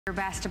Your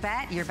best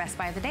bet, your best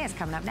buy of the day is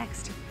coming up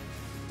next.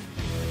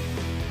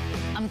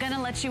 I'm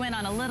gonna let you in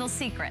on a little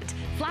secret.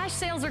 Flash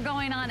sales are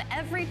going on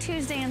every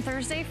Tuesday and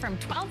Thursday from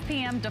 12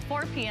 p.m. to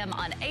 4 p.m.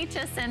 on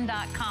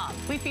hsn.com.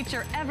 We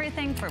feature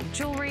everything from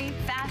jewelry,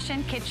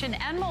 fashion, kitchen,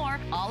 and more,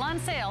 all on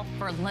sale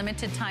for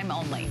limited time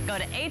only. Go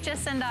to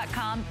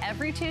hsn.com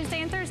every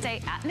Tuesday and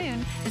Thursday at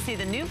noon to see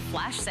the new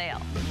flash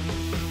sale.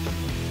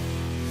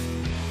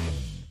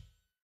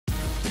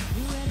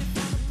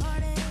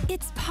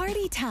 It's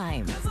party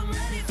time.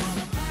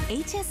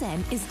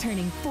 HSN is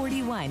turning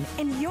 41,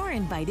 and you're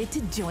invited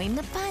to join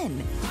the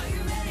fun.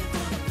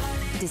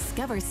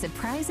 Discover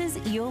surprises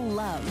you'll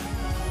love,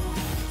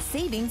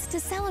 savings to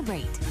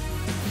celebrate,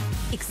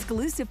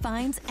 exclusive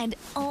finds, and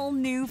all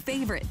new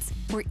favorites.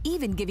 We're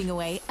even giving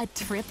away a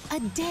trip a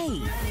day.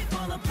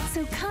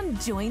 So come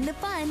join the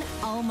fun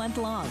all month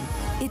long.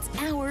 It's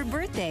our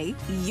birthday,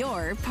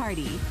 your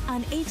party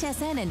on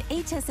HSN and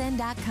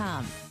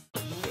hsn.com.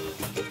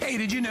 Hey,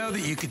 did you know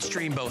that you could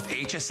stream both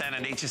HSN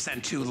and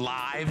HSN2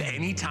 live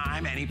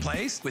anytime,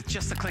 anyplace? With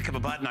just the click of a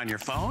button on your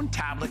phone,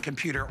 tablet,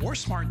 computer, or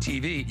smart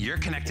TV, you're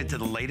connected to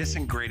the latest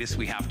and greatest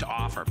we have to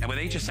offer. And with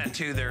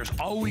HSN2, there's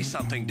always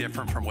something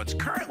different from what's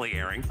currently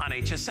airing on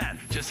HSN.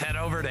 Just head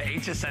over to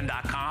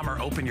hsn.com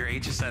or open your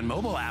HSN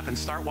mobile app and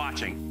start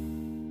watching.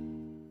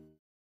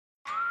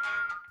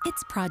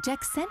 It's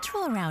Project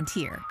Central around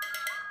here.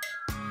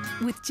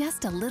 With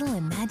just a little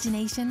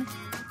imagination,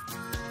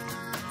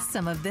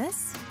 some of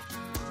this,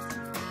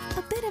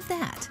 a bit of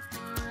that.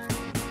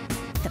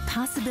 The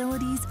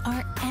possibilities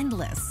are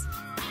endless.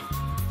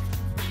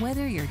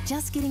 Whether you're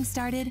just getting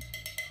started,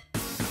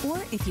 or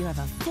if you have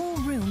a full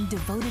room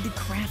devoted to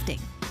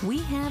crafting, we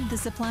have the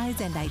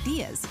supplies and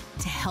ideas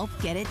to help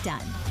get it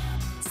done.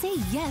 Say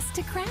yes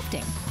to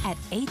crafting at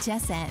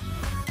HSN.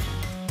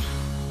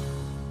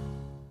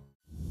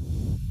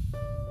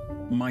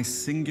 My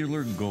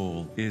singular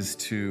goal is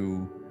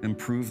to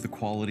improve the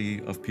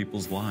quality of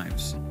people's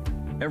lives.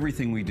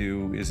 Everything we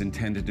do is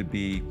intended to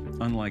be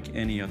unlike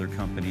any other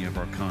company of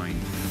our kind.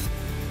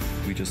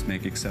 We just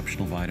make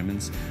exceptional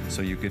vitamins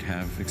so you could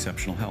have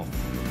exceptional health.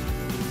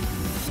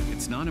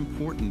 It's not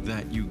important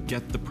that you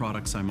get the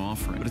products I'm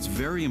offering, but it's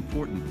very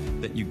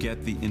important that you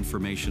get the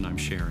information I'm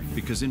sharing,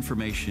 because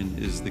information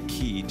is the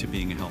key to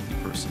being a healthy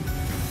person.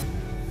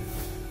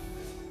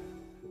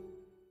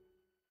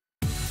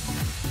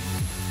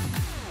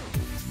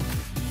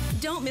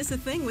 Don't miss a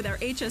thing with our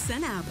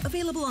HSN app,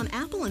 available on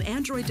Apple and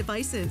Android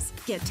devices.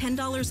 Get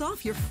 $10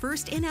 off your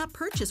first in-app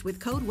purchase with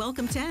code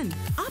WELCOME10.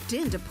 Opt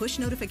in to push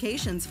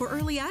notifications for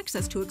early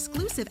access to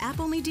exclusive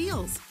app-only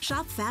deals.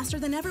 Shop faster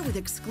than ever with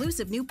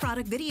exclusive new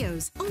product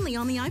videos, only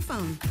on the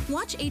iPhone.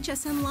 Watch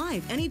HSN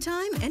live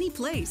anytime, any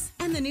place.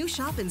 And the new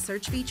shop and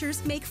search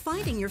features make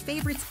finding your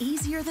favorites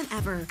easier than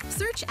ever.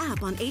 Search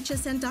app on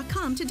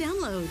hsn.com to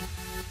download.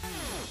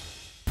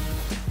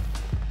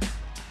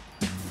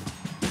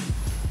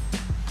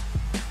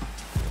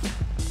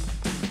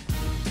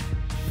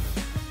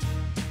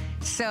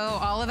 So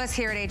all of us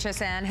here at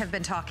HSN have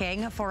been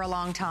talking for a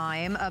long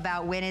time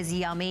about when is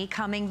Yummie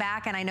coming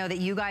back, and I know that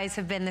you guys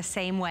have been the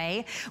same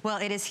way. Well,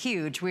 it is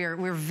huge.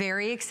 We're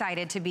very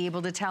excited to be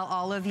able to tell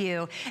all of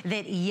you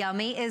that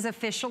Yummie is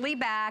officially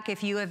back.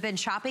 If you have been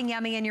shopping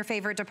Yummie in your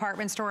favorite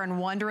department store and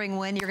wondering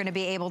when you're gonna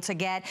be able to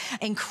get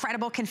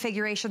incredible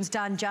configurations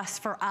done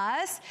just for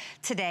us,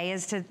 today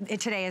is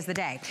the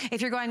day. If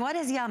you're going, what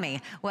is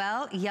Yummie?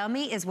 Well,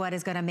 Yummie is what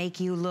is gonna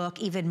make you look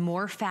even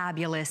more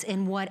fabulous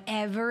in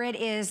whatever it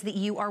is that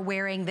you are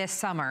wearing this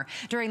summer.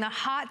 During the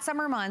hot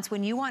summer months,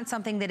 when you want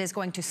something that is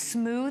going to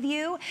smooth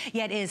you,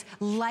 yet is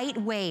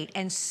lightweight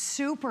and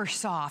super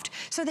soft,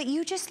 so that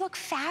you just look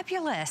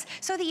fabulous,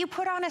 so that you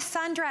put on a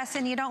sundress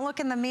and you don't look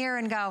in the mirror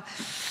and go,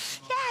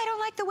 yeah, I don't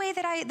like the way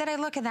that I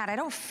look in that. I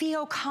don't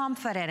feel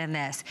confident in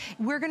this.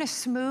 We're gonna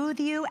smooth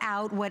you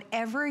out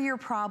whatever your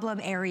problem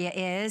area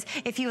is.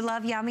 If you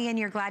love Yummie and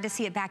you're glad to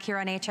see it back here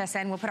on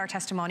HSN, we'll put our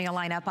testimonial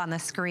line up on the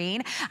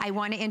screen. I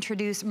want to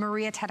introduce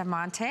Maria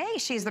Tetamonte.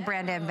 She's the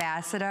brand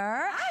ambassador.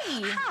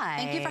 Hi.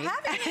 Thank you for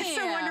having me. It's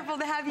so wonderful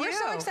to have you. We're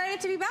so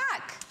excited to be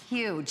back.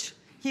 Huge.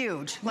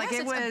 Huge. Like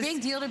yes, it's a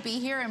big deal to be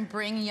here and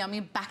bring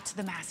Yummie back to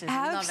the masses.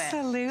 I love it.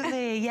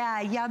 Absolutely,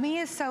 yeah.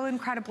 Yummie is so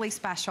incredibly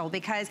special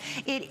because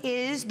it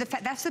is,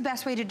 that's the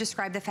best way to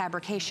describe the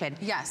fabrication.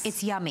 Yes.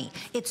 It's yummy.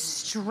 It's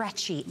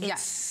stretchy.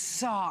 It's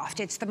soft.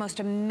 It's the most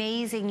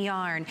amazing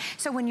yarn.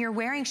 So when you're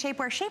wearing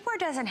shapewear, shapewear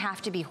doesn't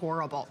have to be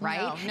horrible,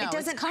 right? No, it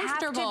doesn't have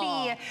to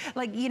be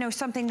like, you know,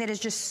 something that is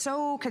just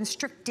so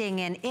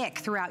constricting and ick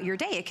throughout your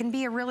day. It can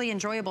be a really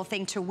enjoyable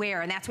thing to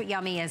wear, and that's what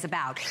Yummie is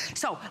about.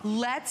 So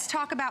let's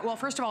talk about, well,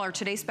 first first of all, our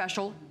today's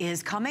special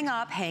is coming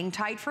up. Hang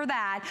tight for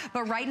that.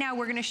 But right now,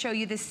 we're gonna show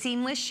you the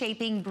seamless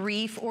shaping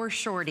brief or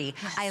shorty.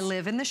 Yes. I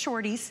live in the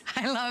shorties.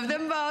 I love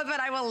them both, but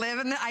I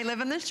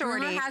live in the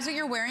shorty. Rumor has it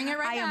you're wearing it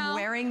right now. I am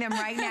wearing them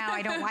right now.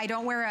 I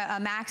don't wear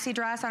a maxi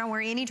dress. I don't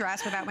wear any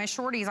dress without my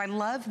shorties. I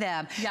love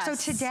them. Yes.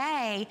 So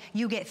today,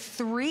 you get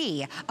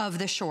 3 of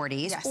the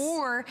shorties, yes,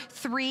 or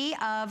 3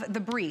 of the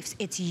briefs.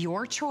 It's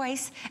your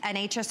choice, an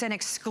HSN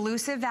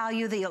exclusive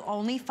value that you'll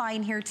only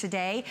find here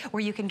today,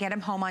 where you can get them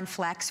home on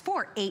Flex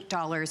for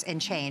 $8 and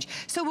change.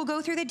 So we'll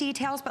go through the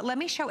details, but let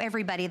me show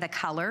everybody the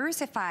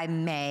colors, if I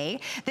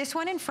may. This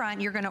one in front,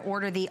 you're gonna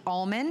order the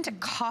almond,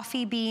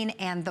 coffee bean,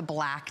 and the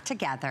black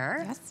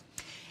together. Yes.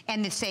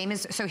 And the same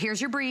as, so here's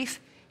your brief,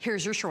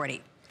 here's your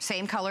shorty.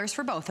 Same colors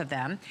for both of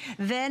them.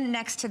 Then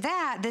next to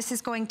that, this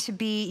is going to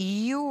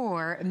be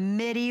your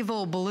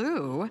medieval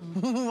blue,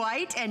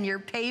 white, and your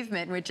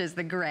pavement, which is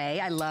the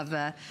gray. I love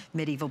the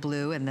medieval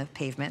blue and the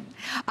pavement.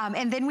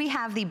 And then we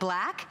have the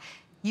black.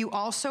 You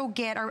also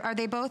get, are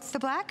they both the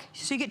black?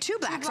 So you get 2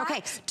 blacks.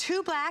 Okay,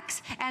 2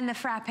 blacks and the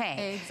frappe.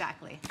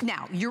 Exactly.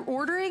 Now, you're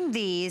ordering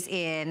these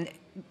in,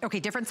 okay,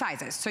 different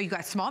sizes. So you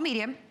got small,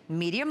 medium,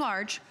 medium,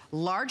 large,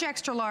 large,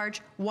 extra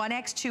large,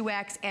 1X,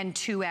 2X, and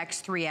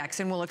 2X, 3X.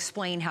 And we'll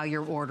explain how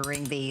you're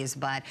ordering these.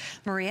 But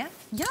Maria?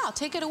 Yeah, I'll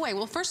take it away.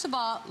 Well, first of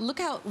all, look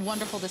how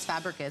wonderful this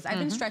fabric is. I've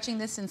been stretching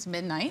this since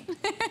midnight.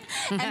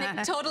 And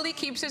it totally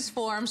keeps its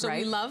form, so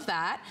we love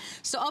that.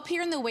 So up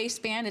here in the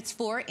waistband, it's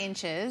 4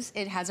 inches.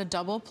 It has a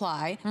double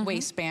ply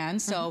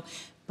waistband. So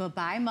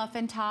bye-bye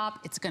muffin top.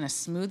 It's gonna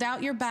smooth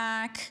out your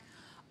back.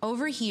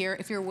 Over here,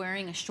 if you're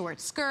wearing a short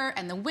skirt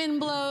and the wind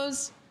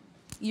blows,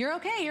 you're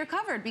okay, you're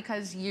covered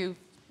because you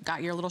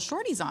got your little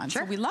shorties on.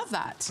 Sure. So we love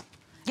that.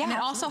 Yeah, and it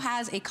also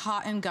has a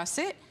cotton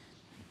gusset,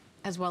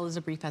 as well as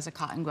a brief has a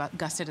cotton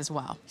gusset as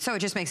well. So it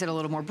just makes it a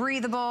little more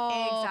breathable.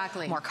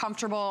 Exactly. More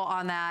comfortable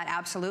on that,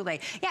 absolutely.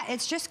 Yeah,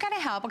 it's just gonna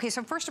help. Okay,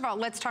 so first of all,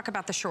 let's talk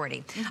about the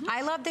shorty.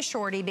 I love the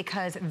shorty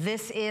because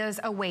this is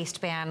a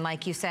waistband,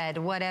 like you said,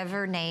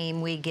 whatever name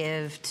we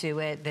give to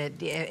it,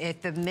 that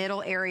if the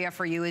middle area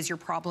for you is your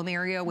problem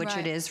area, which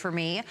it is for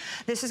me,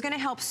 this is gonna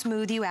help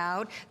smooth you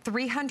out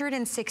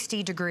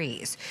 360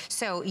 degrees.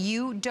 So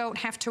you don't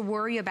have to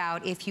worry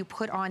about if you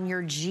put on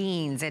your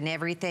jeans and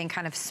everything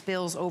kind of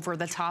spills over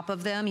the top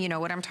of them, you know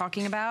what I'm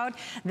talking about?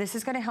 This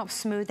is gonna help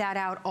smooth that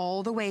out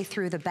all the way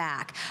through the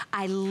back.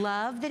 I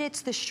love that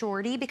it's the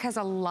shorty because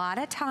a lot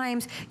of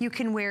times you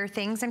can wear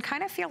things and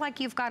kind of feel like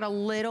you've got a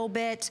little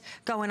bit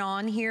going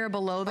on here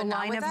below the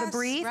line of the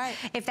brief.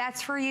 If that's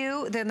for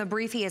you, then the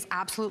briefy is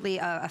absolutely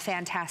a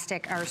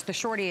fantastic, or the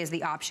shorty is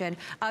the option.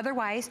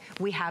 Otherwise,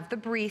 we have the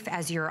brief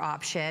as your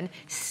option.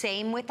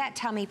 Same with that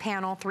tummy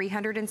panel,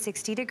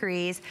 360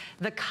 degrees.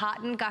 The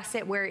cotton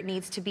gusset where it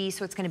needs to be,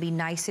 so it's gonna be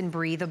nice and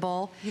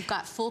breathable. You've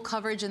got full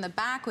coverage in the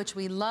back, which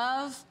we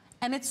love,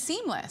 and it's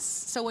seamless.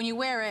 So when you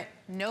wear it,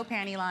 no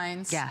panty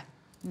lines. Yeah.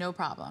 No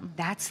problem.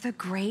 That's the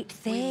great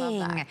thing. We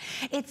love that.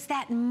 It's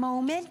that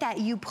moment that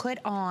you put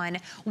on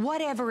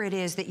whatever it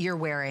is that you're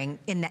wearing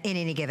in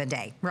any given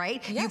day,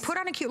 right? Yes. You put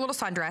on a cute little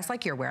sundress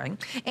like you're wearing,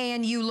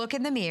 and you look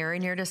in the mirror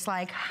and you're just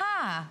like,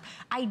 huh,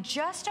 I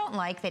just don't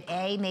like that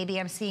A, maybe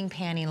I'm seeing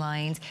panty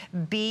lines,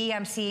 B,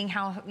 I'm seeing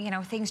how, you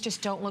know, things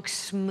just don't look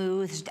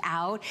smoothed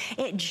out.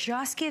 It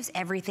just gives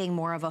everything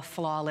more of a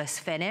flawless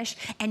finish,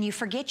 and you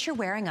forget you're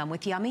wearing them.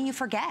 With Yummie, you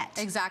forget.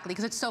 Exactly,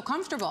 because it's so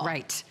comfortable.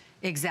 Right.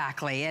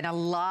 Exactly, and a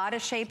lot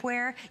of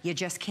shapewear, you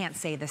just can't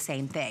say the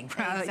same thing.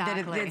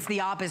 Exactly. It's the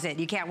opposite.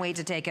 You can't wait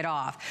to take it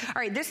off. All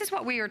right, this is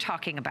what we were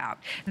talking about.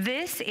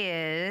 This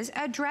is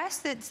a dress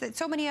that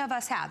so many of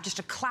us have, just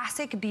a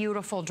classic,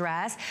 beautiful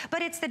dress,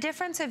 but it's the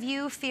difference of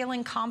you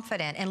feeling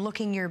confident and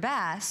looking your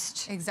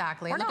best.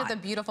 Exactly. Look at the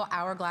beautiful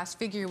hourglass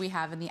figure we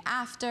have in the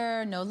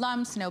after, no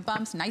lumps, no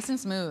bumps, nice and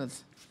smooth.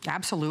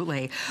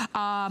 Absolutely.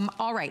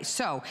 All right,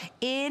 so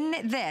in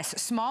this,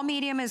 small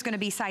medium is gonna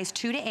be size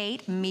 2 to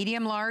 8,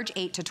 medium large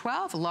 8 to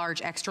 12,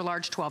 large extra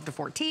large 12 to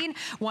 14,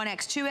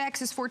 1X,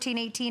 2X is 14,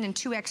 18, and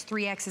 2X,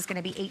 3X is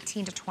gonna be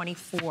 18 to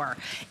 24.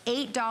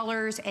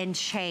 $8 and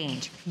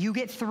change. You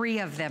get 3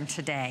 of them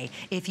today.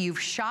 If you've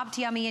shopped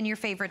Yummie in your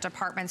favorite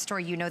department store,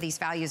 you know these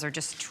values are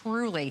just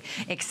truly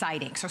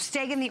exciting. So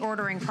stay in the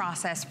ordering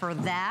process for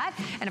that.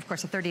 And of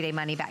course, a 30-day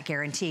money-back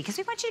guarantee, because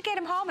we want you to get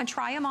them home and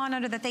try them on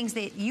under the things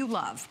that you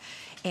love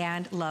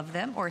and love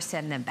them or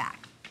send them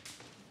back.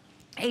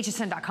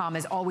 HSN.com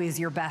is always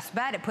your best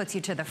bet. It puts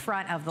you to the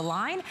front of the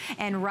line.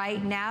 And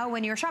right now,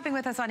 when you're shopping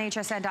with us on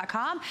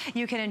HSN.com,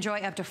 you can enjoy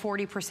up to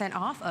 40%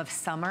 off of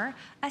summer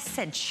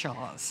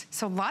essentials.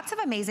 So lots of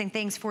amazing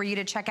things for you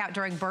to check out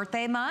during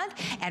birthday month.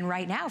 And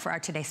right now for our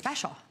Today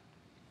Special.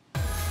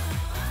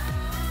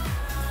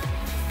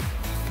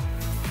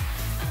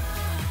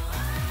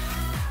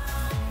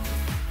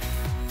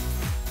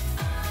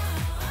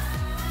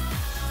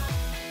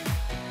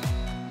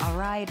 All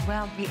right,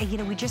 well, you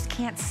know, we just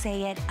can't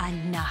say it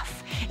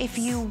enough. If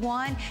you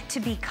want to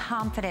be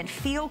confident,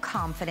 feel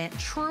confident,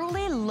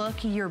 truly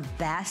look your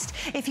best,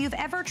 if you've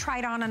ever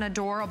tried on an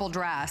adorable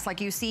dress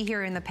like you see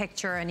here in the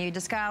picture and you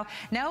just go,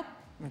 nope,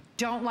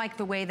 don't like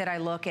the way that I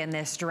look in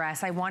this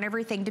dress. I want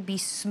everything to be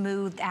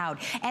smoothed out.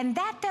 And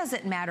that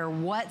doesn't matter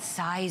what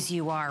size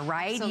you are,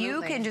 right? Absolutely.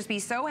 You can just be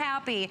so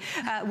happy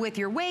with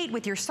your weight,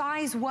 with your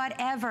size,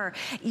 whatever.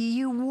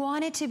 You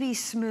want it to be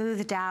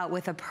smoothed out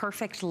with a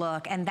perfect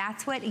look, and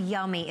that's what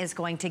Yummie is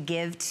going to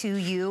give to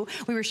you.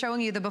 We were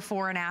showing you the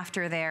before and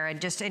after there,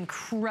 and just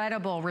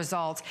incredible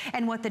results,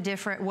 and what the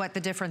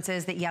difference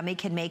is that Yummie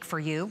can make for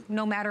you,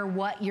 no matter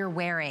what you're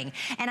wearing.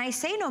 And I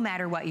say no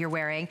matter what you're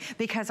wearing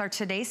because our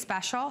today's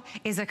special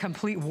is a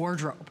complete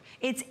wardrobe.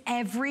 It's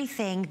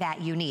everything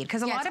that you need.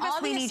 Because a lot of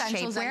us, we need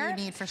shapewear. That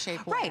you need for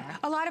shapewear. Right.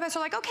 A lot of us are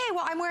like, okay,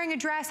 well, I'm wearing a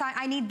dress.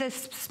 I need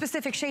this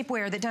specific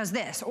shapewear that does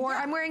this. Or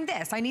I'm wearing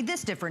this. I need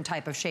this different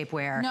type of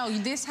shapewear. No,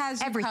 this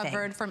has you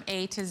covered from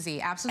A to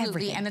Z. Absolutely.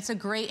 Everything. And it's a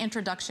great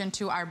introduction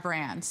to our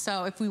brand.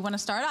 So if we want to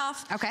start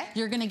off,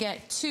 you're going to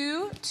get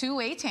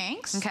two-way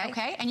tanks.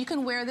 Okay. And you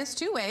can wear this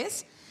two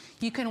ways.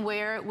 You can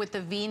wear it with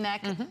the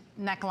V-neck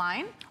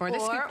neckline or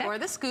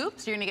the scoop.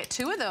 So you're going to get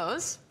two of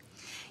those.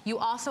 You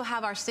also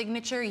have our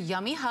signature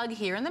Yummie hug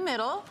here in the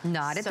middle.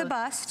 Not at the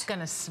bust. It's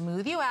gonna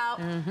smooth you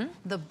out.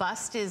 The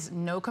bust is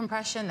no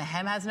compression, the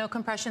hem has no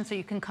compression, so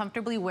you can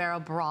comfortably wear a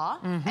bra,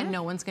 and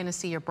no one's gonna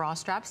see your bra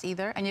straps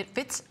either, and it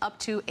fits up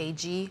to a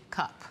G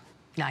cup.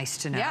 Nice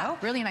to know. Yeah,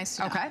 really nice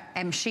to know. Okay,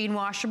 and machine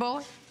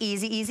washable,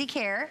 easy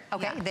care.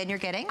 Okay, then you're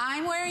getting?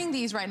 I'm wearing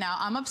these right now.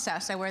 I'm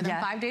obsessed. I wear them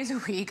 5 days a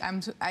week.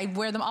 I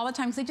wear them all the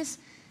time because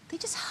they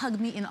just hug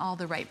me in all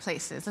the right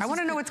places. I want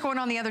to know what's going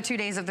on the other 2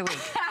 days of the week.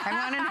 I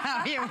want to know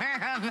how you wear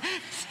them.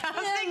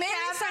 Something's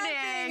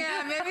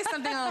happening. Maybe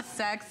something a little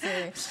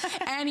sexy.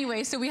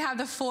 Anyway, so we have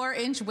the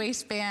 4-inch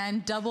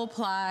waistband, double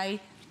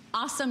ply,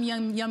 awesome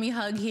Yummie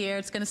hug here.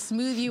 It's going to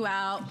smooth you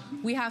out.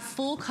 We have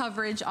full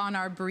coverage on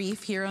our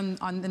brief here in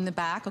the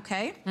back,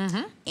 okay?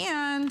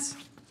 And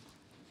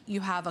you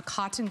have a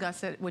cotton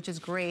gusset, which is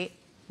great,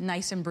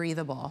 nice and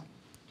breathable.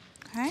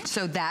 Okay.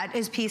 So that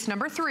is piece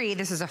number 3.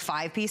 This is a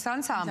 5-piece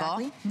ensemble.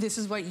 Exactly. This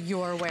is what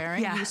you're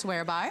wearing, you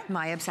swear by.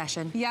 My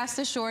obsession. Yes,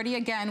 the shorty.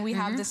 Again, we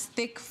have this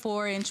thick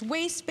 4-inch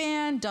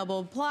waistband,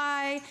 double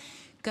ply,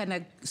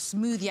 gonna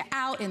smooth you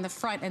out in the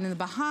front and in the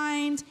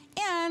behind.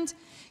 And,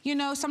 you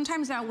know,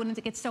 sometimes now when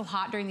it gets so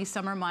hot during these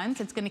summer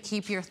months, it's gonna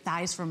keep your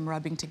thighs from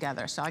rubbing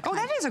together. So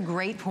that is a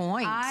great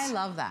point. I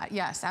love that.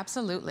 Yes,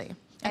 absolutely.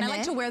 And I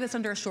like to wear this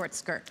under a short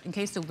skirt in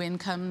case the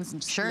wind comes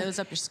and blows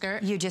up your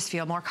skirt. You just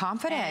feel more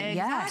confident. Exactly.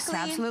 Yes,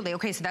 absolutely.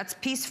 Okay, so that's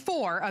piece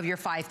 4 of your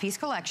 5-piece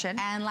collection.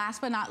 And last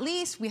but not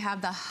least, we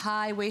have the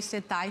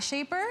high-waisted thigh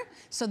shaper.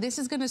 So this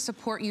is going to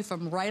support you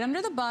from right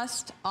under the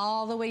bust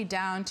all the way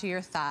down to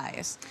your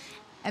thighs.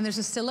 And there's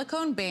a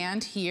silicone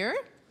band here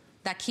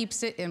that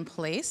keeps it in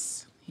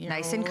place.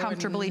 Nice and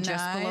comfortably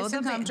just below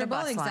the bust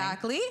line.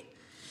 Exactly.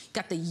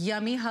 Got the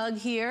Yummie hug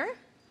here.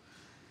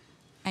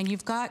 And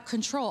you've got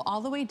control all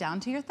the way down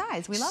to your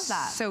thighs. We love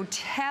that. So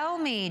tell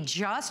me,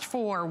 just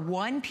for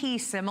one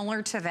piece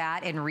similar to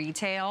that in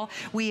retail,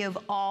 we have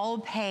all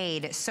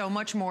paid so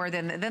much more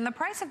than the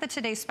price of the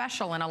Today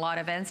Special in a lot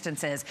of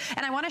instances.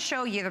 And I want to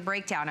show you the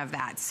breakdown of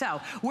that. So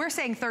we're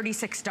saying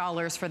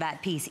 $36 for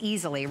that piece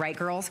easily, right,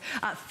 girls?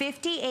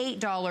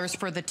 $58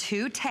 for the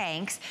 2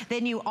 tanks.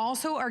 Then you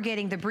also are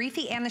getting the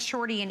briefie and the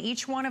shorty, and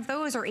each one of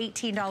those are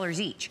 $18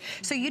 each.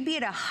 So you'd be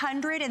at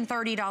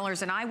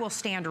 $130, and I will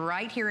stand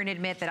right here and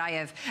admit that I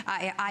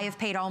have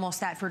paid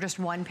almost that for just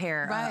one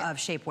pair of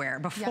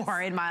shapewear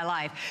before in my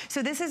life.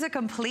 So this is a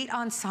complete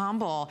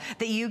ensemble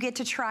that you get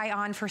to try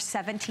on for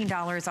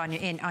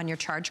 $17 on your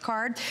charge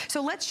card.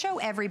 So let's show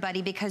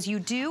everybody, because you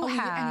do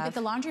have... And you get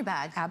the laundry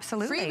bag.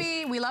 Absolutely.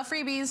 Freebie. We love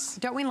freebies.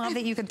 Don't we love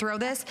that you can throw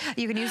this?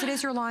 You can use it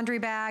as your laundry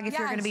bag. If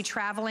you're going to be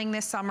traveling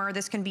this summer,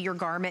 this can be your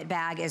garment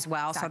bag as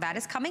well. Exactly. So that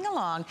is coming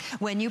along.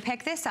 When you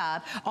pick this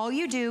up, all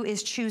you do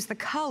is choose the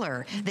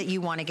color that you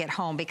want to get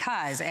home,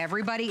 because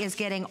everybody is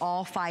getting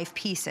all 5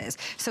 pieces.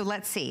 So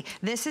let's see.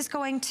 This is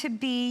going to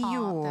be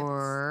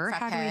your...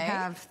 How do we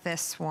have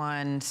this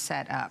one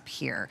set up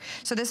here?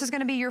 So this is going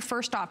to be your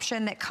first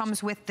option that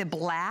comes with the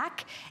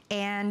black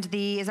and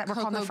the... Is that what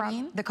we're calling the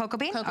front? The cocoa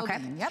bean? Cocoa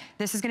bean, yep.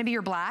 This is going to be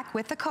your black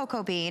with the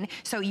cocoa bean.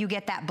 So you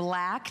get that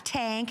black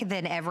tank,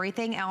 then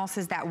everything else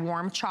is that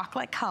warm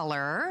chocolate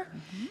color.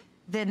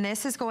 Then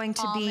this is going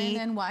to be almond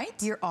and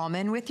white. Your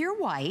almond with your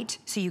white.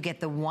 So you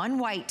get the one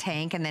white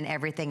tank, and then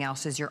everything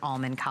else is your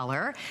almond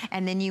color.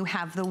 And then you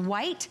have the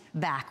white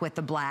back with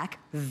the black.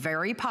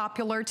 Very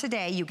popular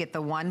today. You get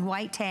the one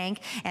white tank,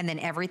 and then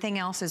everything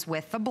else is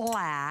with the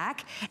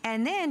black.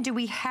 And then do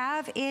we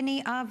have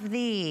any of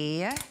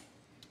the...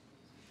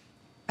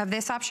 of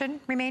this option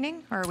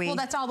remaining, or are we? Well,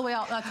 that's all the way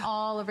out. That's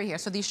all over here.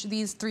 So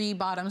these 3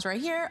 bottoms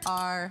right here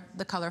are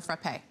the color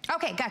frappe.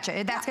 Okay,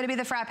 gotcha. That's going to be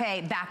the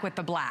frappe back with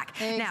the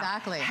black.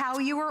 Exactly. Now, how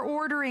you are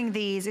ordering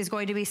these is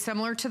going to be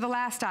similar to the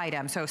last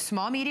item. So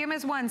small, medium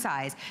is one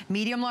size,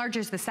 medium, large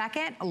is the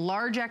second,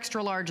 large,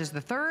 extra large is the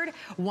third,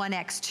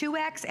 1X,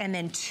 2X, and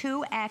then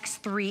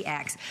 2X,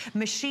 3X.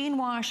 Machine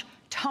wash,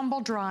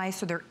 tumble dry,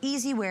 so they're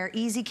easy wear,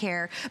 easy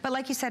care. But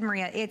like you said,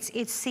 Maria,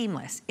 it's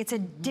seamless. It's a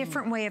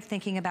different way of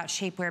thinking about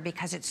shapewear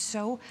because it's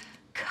so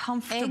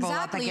comfortable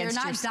up against your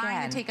skin. Exactly, you're not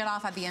dying to take it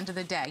off at the end of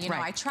the day. You know,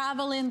 I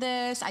travel in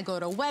this, I go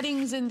to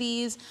weddings in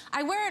these.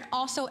 I wear it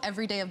also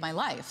every day of my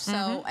life.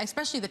 So,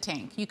 especially the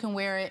tank. You can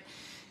wear it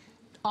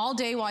all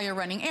day while you're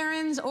running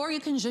errands, or you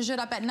can zhuzh it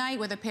up at night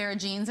with a pair of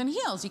jeans and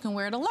heels. You can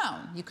wear it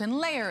alone. You can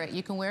layer it.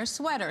 You can wear a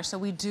sweater. So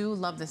we do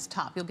love this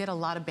top. You'll get a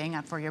lot of bang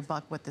out for your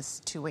buck with this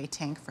two-way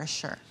tank for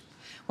sure.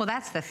 Well,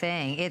 that's the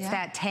thing. It's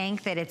that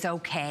tank that it's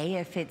okay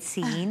if it's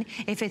seen,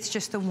 if it's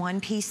just the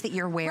one piece that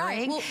you're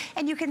wearing. Well,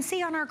 and you can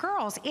see on our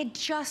girls, it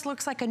just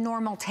looks like a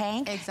normal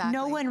tank. Exactly.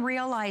 No one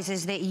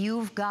realizes that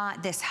you've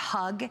got this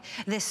hug,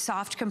 this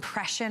soft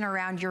compression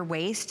around your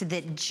waist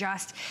that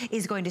just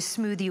is going to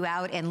smooth you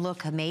out and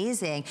look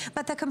amazing.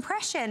 But the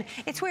compression,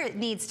 it's where it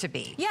needs to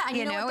be. Yeah, and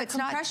you know what? The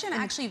compression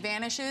actually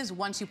vanishes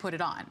once you put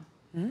it on.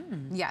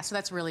 Yeah, so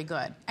that's really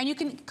good. And you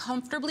can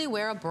comfortably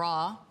wear a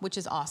bra, which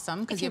is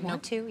awesome. If you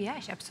want to,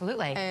 yes,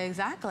 absolutely.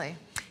 Exactly.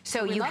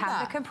 So you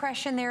have the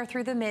compression there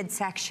through the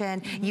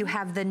midsection. You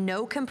have the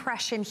no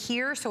compression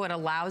here, so it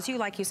allows you,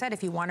 like you said,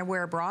 if you want to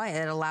wear a bra,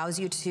 it allows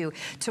you to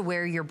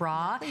wear your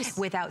bra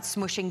without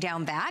smushing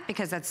down that,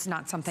 because that's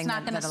not something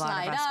that a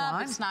lot of us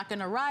want. It's not going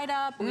to ride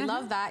up. We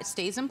love that. It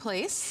stays in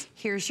place.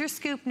 Here's your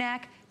scoop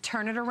neck.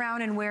 Turn it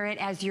around and wear it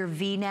as your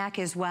V-neck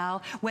as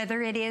well.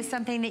 Whether it is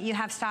something that you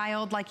have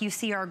styled like you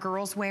see our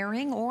girls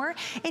wearing, or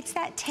it's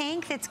that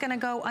tank that's gonna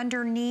go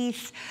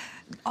underneath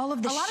all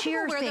of the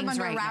sheer things right now. A lot of people wear them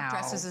under wrap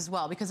dresses as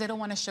well because they don't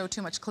want to show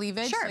too much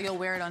cleavage. Sure. So you'll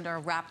wear it under a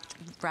wrap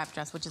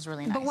dress, which is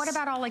really nice. But what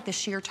about all like the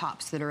sheer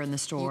tops that are in the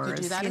stores? You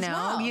could do that as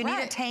well. You need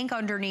a tank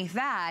underneath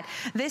that.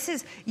 This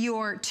is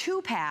your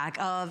 2-pack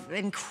of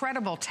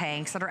incredible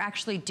tanks that are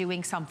actually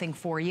doing something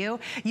for you.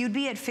 You'd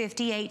be at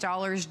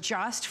 $58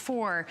 just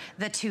for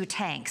the 2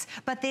 tanks.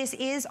 But this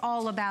is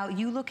all about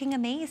you looking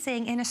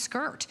amazing in a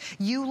skirt,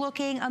 you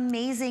looking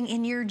amazing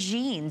in your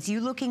jeans, you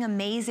looking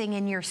amazing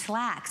in your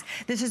slacks.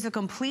 This is a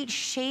complete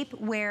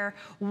shapewear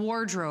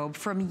wardrobe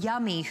from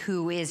Yummie,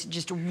 who is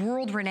just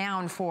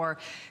world-renowned for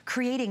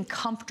creating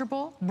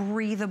comfortable,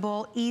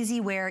 breathable,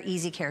 easy wear,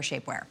 easy care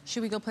shapewear.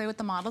 Should we go play with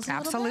the models a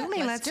little bit?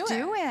 Absolutely, let's do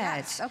it.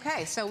 Yes.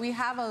 Okay, so we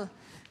have a,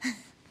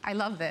 I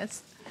love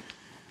this.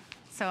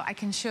 So I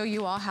can show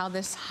you all how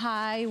this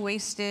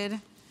high-waisted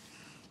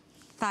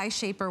thigh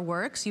shaper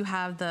works. You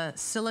have the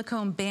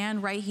silicone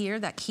band right here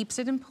that keeps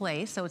it in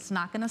place, so it's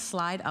not gonna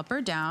slide up or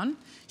down.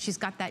 She's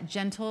got that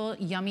gentle,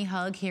 Yummie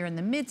hug here in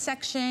the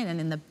midsection and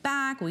in the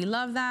back. We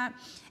love that.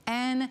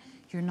 And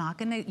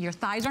your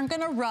thighs aren't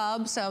gonna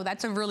rub, so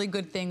that's a really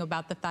good thing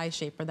about the thigh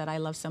shaper that I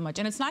love so much.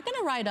 And it's not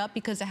gonna ride up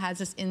because it has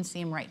this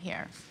inseam right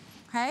here,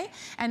 okay?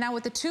 And now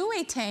with the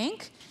two-way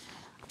tank,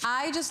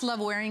 I just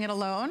love wearing it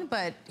alone,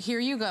 but here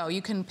you go.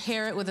 You can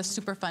pair it with a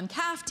super fun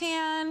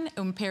caftan,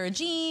 a pair of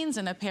jeans,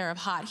 and a pair of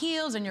hot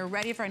heels, and you're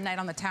ready for a night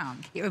on the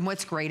town. And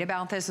what's great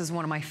about this is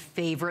one of my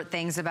favorite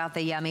things about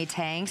the Yummie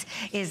tanks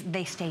is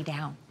they stay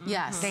down.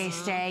 Yes. They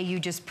stay, you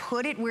just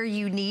put it where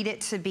you need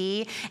it to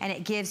be, and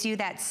it gives you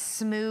that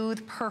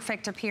smooth,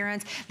 perfect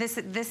appearance. This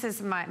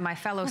is my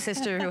fellow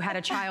sister who had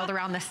a child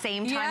around the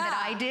same time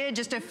that I did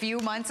just a few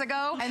months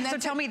ago. And so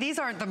tell me, these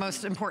aren't the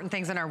most important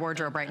things in our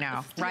wardrobe right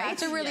now, right?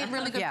 That's a really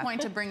good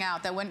point to bring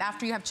out, that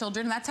after you have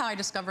children, and that's how I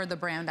discovered the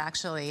brand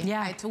actually.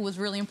 It was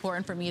really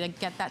important for me to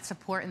get that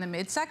support in the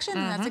midsection,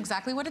 and that's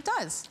exactly what it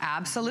does.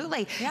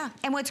 Absolutely. Yeah.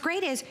 And what's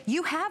great is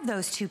you have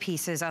those 2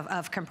 pieces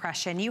of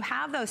compression. You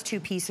have those 2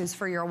 pieces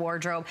for your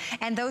wardrobe,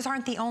 and those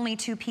aren't the only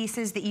 2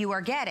 pieces that you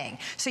are getting.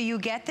 So you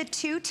get the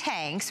 2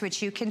 tanks,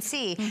 which you can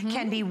see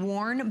can be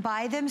worn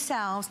by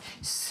themselves,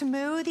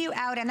 smooth you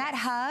out, and that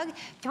hug,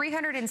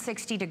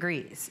 360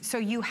 degrees. So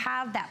you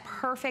have that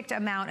perfect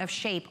amount of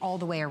shape all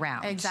the way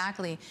around.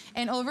 Exactly.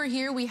 And over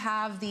here we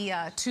have the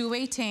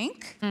 2-way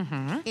tank.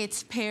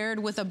 It's paired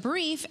with a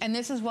brief, and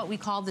this is what we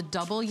call the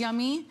double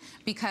Yummie,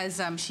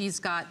 because she's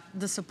got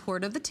the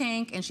support of the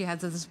tank and she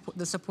has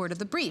the support of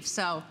the brief.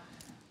 So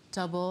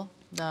double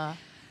the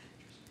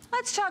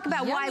Let's talk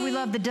about why we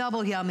love the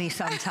double Yummie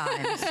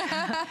sometimes.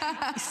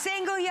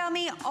 Single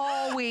Yummie,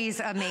 always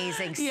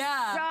amazing.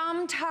 Yeah.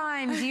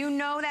 Sometimes you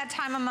know that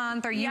time of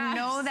month, or you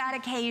know that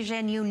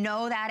occasion, you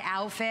know that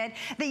outfit,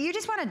 that you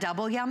just want a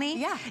double Yummie.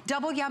 Yeah.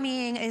 Double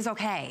Yummieing is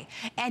okay.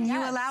 And you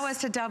allow us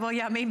to double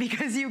Yummie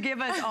because you give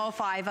us all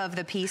 5 of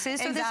the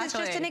pieces. So this is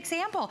just an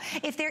example.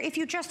 If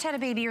you just had a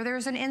baby, or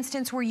there's an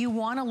instance where you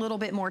want a little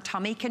bit more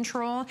tummy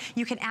control,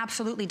 you can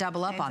absolutely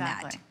double up on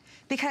that.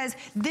 Because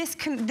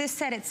this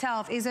set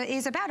itself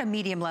is about a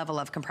medium level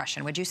of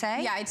compression, would you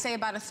say? Yeah, I'd say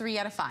about a 3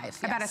 out of 5.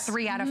 Yes. About a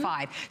 3 out of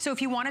 5. So if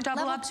you want to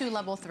double level up, 2,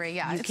 level 3,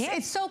 yeah.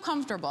 It's so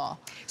comfortable.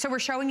 So we're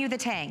showing you the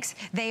tanks.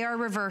 They are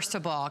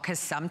reversible, because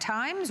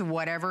sometimes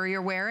whatever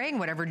you're wearing,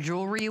 whatever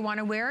jewelry you want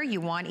to wear, you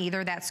want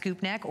either that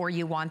scoop neck or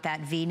you want that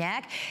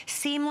V-neck.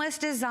 Seamless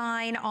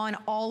design on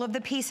all of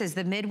the pieces.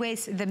 The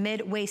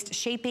mid-waist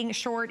shaping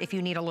short. If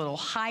you need a little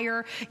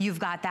higher, you've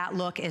got that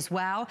look as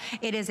well.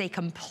 It is a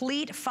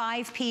complete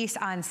 5-piece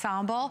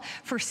ensemble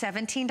for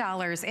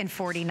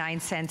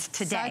 $17.49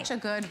 today. Such a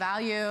good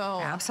value.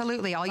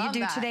 Absolutely. All you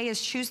do today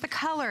is choose the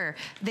color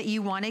that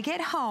you want to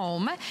get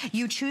home.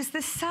 You choose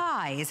the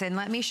size, and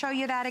let me show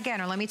you that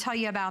again, or let me tell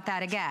you about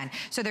that again.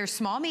 So there's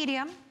small,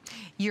 medium,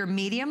 your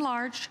medium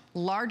large,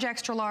 large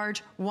extra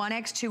large,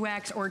 1X,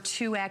 2X, or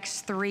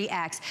 2X,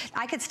 3X.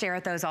 I could stare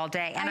at those all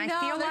day. And I know,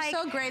 I feel they're like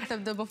so great,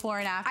 the before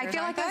and after. I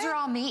feel like those are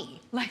all me.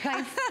 Like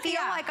I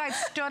feel like I've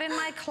stood in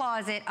my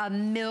closet a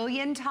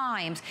million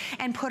times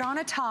and put on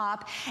a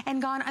top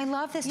and gone, I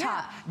love this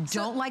top.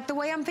 Don't like the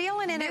way I'm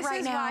feeling in it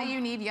right now. This is why you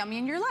need Yummie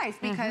in your life,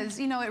 because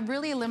you know, it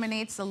really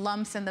eliminates the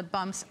lumps and the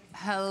bumps.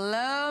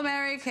 Hello,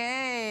 Mary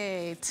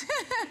Kate.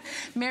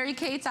 Mary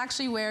Kate's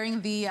actually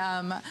wearing the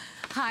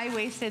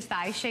high-waisted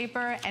thigh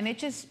shaper, and it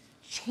just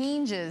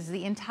changes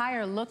the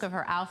entire look of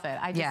her outfit.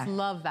 I just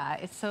love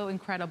that. It's so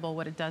incredible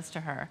what it does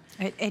to her.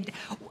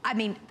 I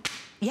mean,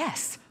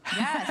 yes.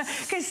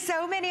 Yes. Because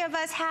so many of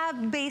us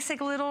have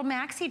basic little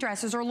maxi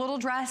dresses or little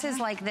dresses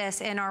like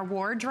this in our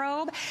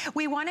wardrobe.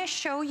 We want to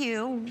show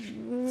you.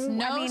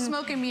 No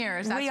smoke and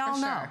mirrors, that's we all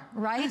for know, sure.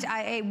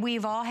 Right?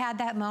 We've all had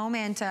that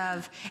moment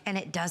of, and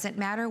it doesn't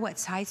matter what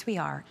size we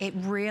are. It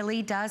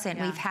really doesn't.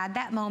 We've had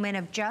that moment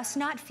of just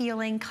not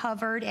feeling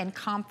covered and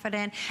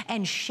confident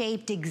and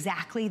shaped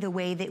exactly the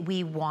way that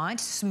we want.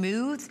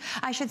 Smooth,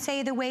 I should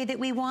say, the way that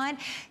we want.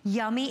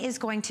 Yummie is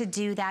going to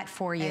do that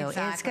for you.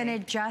 Exactly. It's going to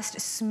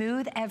just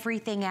smooth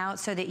everything out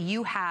so that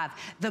you have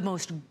the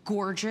most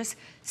gorgeous,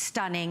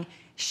 stunning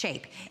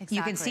shape. Exactly.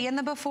 You can see in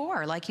the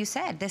before, like you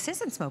said, this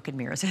isn't smoke and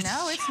mirrors. It's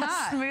no, it's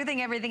not.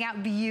 Smoothing everything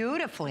out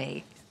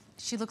beautifully.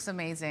 She looks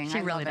amazing.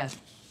 She really does.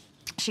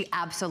 She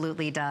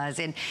absolutely does.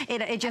 And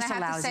it just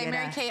allows you to... And I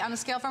have to say, Mary Kate, on a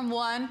scale from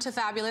 1 to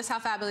fabulous, how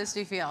fabulous do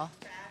you feel?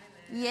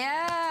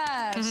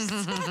 Yes.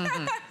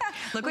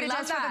 Look what it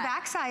does for the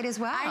backside as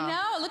well. I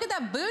know. Look at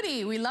that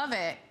booty. We love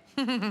it.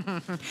 You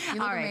look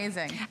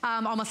amazing.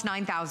 Almost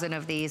 9,000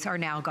 of these are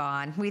now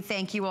gone. We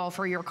thank you all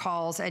for your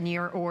calls and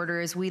your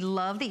orders. We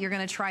love that you're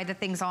going to try the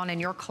things on in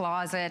your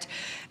closet.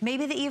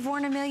 Maybe that you've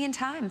worn a million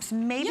times.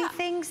 Maybe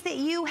things that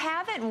you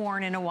haven't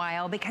worn in a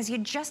while because you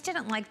just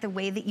didn't like the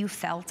way that you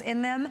felt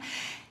in them.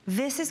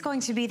 This is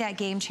going to be that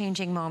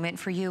game-changing moment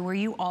for you where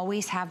you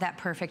always have that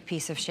perfect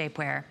piece of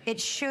shapewear.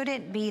 It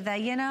shouldn't be the,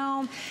 you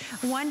know,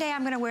 one day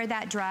I'm gonna wear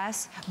that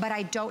dress, but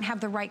I don't have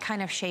the right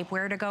kind of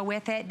shapewear to go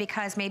with it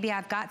because maybe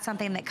I've got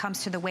something that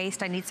comes to the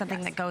waist. I need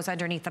something that goes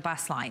underneath the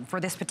bust line for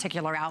this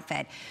particular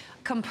outfit.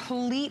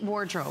 Complete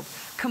wardrobe,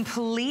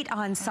 complete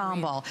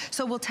ensemble.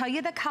 So we'll tell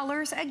you the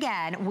colors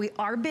again. We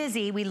are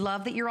busy. We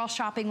love that you're all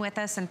shopping with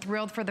us and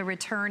thrilled for the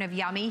return of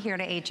Yummie here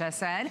to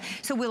HSN.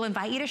 So we'll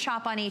invite you to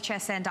shop on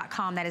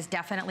hsn.com. That is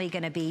definitely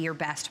going to be your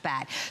best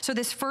bet. So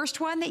this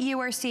first one that you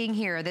are seeing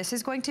here, this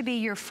is going to be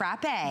your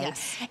frappe,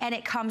 and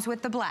it comes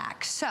with the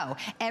black. So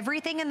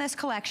everything in this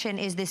collection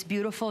is this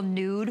beautiful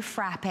nude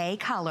frappe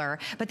color,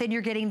 but then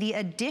you're getting the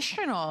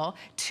additional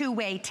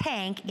two-way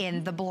tank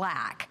in the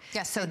black.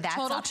 Yes, so that's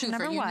option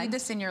number one. You need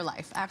this in your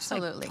life,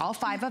 absolutely. Like all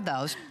 5 of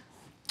those.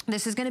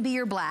 This is gonna be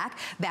your black,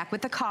 back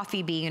with the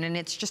coffee bean, and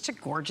it's just a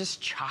gorgeous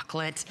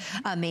chocolate,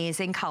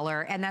 amazing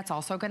color. And that's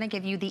also gonna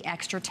give you the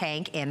extra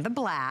tank in the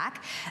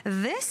black.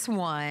 This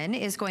one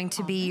is going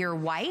to be your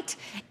white,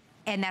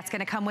 and that's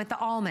gonna come with the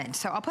almond.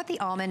 So I'll put the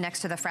almond next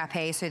to the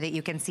frappe so that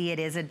you can see it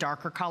is a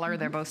darker color.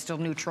 They're both still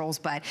neutrals,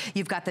 but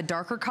you've got the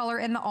darker color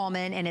in the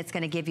almond, and it's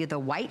gonna give you the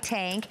white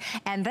tank.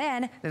 And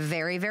then,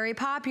 very, very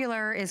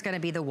popular is gonna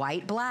be the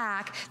white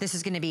black. This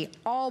is gonna be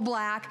all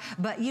black,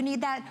 but you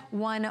need that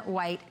one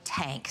white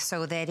tank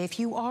so that if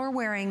you are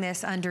wearing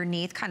this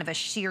underneath kind of a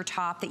sheer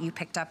top that you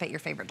picked up at your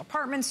favorite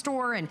department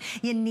store, and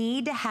you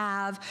need to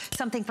have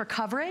something for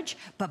coverage,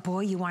 but boy,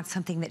 you want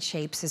something that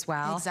shapes as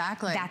well.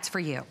 Exactly. That's for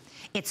you.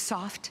 It's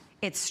soft,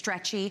 it's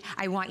stretchy.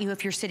 I want you,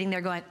 if you're sitting there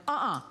going,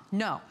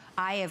 no.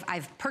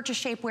 I've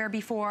purchased shapewear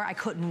before. I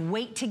couldn't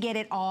wait to get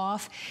it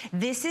off.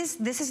 This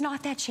is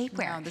not that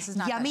shapewear. No, this is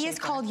not Yummie that shapewear. is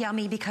called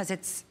Yummie because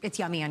it's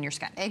yummy on your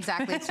skin.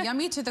 Exactly, it's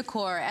yummy to the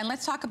core. And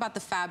let's talk about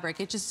the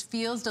fabric. It just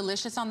feels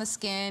delicious on the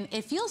skin.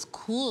 It feels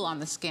cool on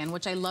the skin,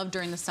 which I love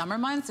during the summer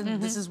months.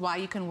 And this is why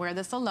you can wear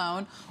this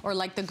alone, or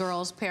like the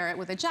girls, pair it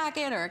with a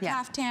jacket or a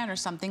caftan or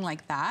something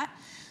like that.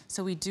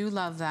 So we do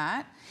love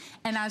that.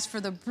 And as for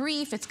the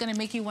brief, it's gonna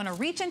make you wanna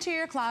reach into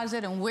your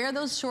closet and wear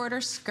those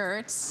shorter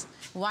skirts.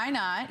 Why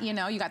not? You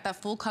know, you got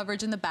that full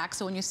coverage in the back,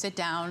 so when you sit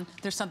down,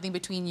 there's something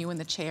between you and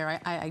the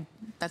chair.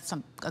 That's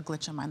a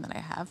glitch of mine that I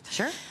have.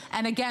 Sure.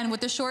 And again,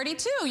 with the shorty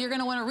too, you're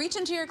gonna wanna reach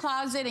into your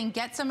closet and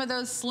get some of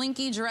those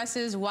slinky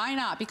dresses. Why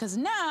not? Because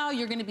now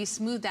you're gonna be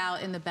smoothed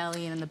out in the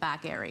belly and in the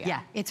back area.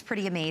 Yeah, it's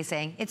pretty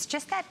amazing. It's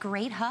just that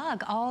great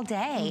hug all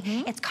day.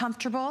 It's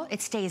comfortable,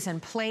 it stays in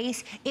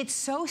place. It's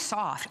so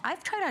soft.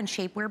 I've tried on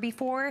shapewear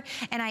before,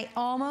 and I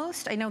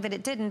know that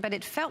it didn't, but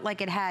it felt like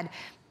it had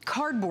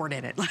cardboard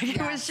in it. Like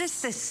it was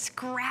just this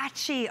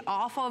scratchy,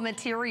 awful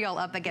material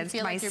up agagast my skin. You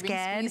feel like you're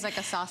being squeezed like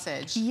a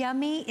sausage.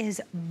 Yummie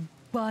is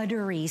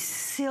buttery,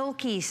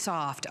 silky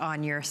soft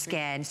on your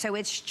skin. So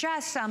it's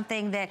just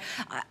something that,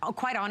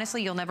 quite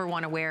honestly, you'll never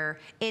want to wear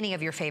any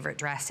of your favorite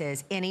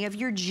dresses, any of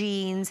your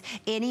jeans,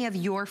 any of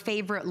your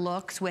favorite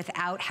looks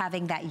without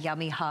having that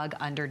Yummie hug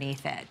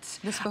underneath it.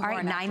 All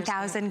right,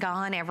 9,000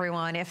 gone,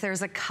 everyone. If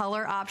there's a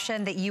color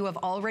option that you have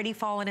already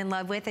fallen in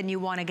love with and you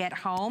want to get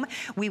home,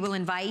 we will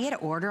invite you to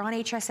order on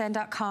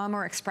hsn.com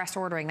or express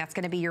ordering. That's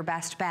going to be your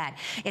best bet.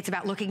 It's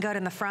about looking good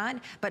in the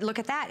front, but look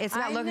at that. It's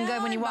about looking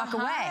good when you walk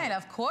away.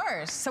 Of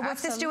course. So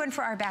what's this doing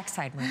for our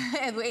backside?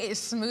 It's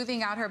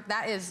smoothing out her,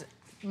 that is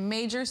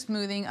major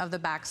smoothing of the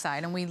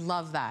backside, and we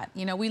love that.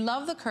 You know, we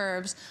love the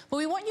curves, but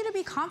we want you to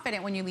be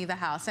confident when you leave the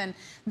house. And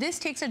this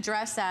takes a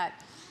dress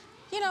that,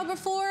 you know,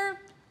 before,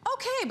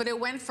 okay, but it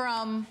went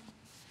from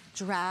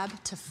drab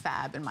to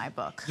fab in my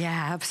book.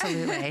 Yeah,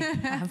 absolutely.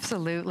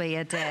 Absolutely,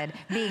 it did.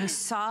 Being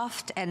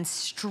soft and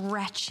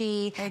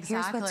stretchy. Exactly.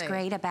 Here's what's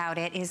great about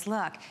it is,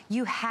 look,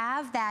 you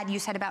have that, you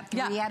said about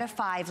 3 out of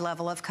 5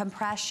 level of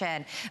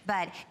compression,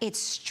 but it's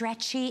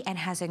stretchy and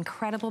has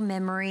incredible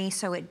memory,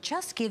 so it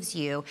just gives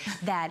you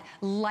that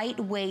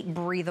lightweight,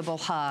 breathable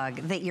hug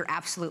that you're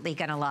absolutely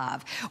gonna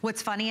love.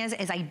 What's funny is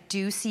I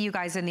do see you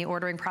guys in the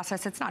ordering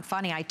process. It's not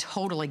funny, I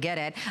totally get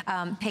it.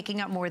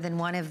 Picking up more than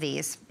one of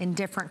these in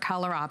different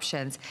color options.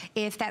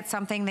 If that's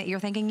something that you're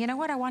thinking, you know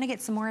what, I want to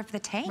get some more of the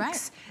tanks.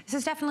 Right. This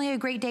is definitely a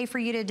great day for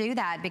you to do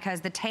that,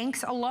 because the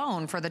tanks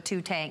alone for the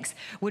 2 tanks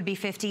would be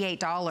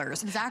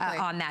 $58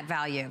 on that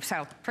value.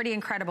 So pretty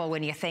incredible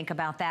when you think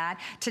about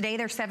that. Today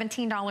there's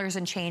 $17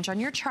 and change on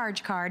your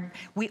charge card.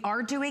 We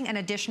are doing an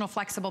additional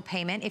flexible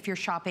payment if you're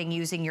shopping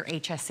using your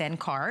HSN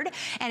card.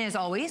 And as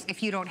always,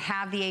 if you don't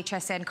have the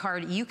HSN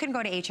card, you can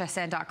go to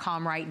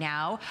hsn.com right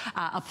now,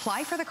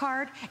 apply for the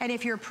card, and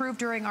if you're approved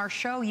during our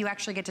show, you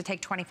actually get to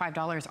take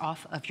 $25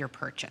 off of your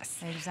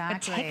purchase.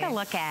 Exactly. But take a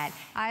look at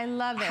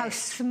how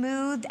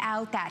smoothed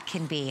out that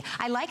can be.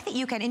 I like that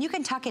you can, and you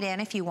can tuck it in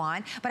if you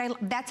want, but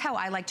that's how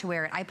I like to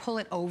wear it. I pull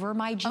it over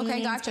my jeans.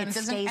 Okay, gotcha. It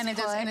stays put.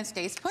 And it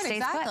stays put,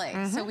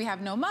 exactly. So we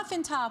have no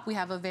muffin top. We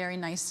have a very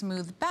nice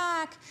smooth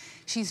back.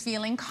 She's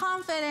feeling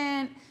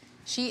confident.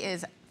 She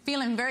is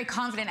feeling very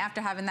confident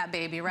after having that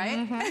baby,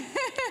 right?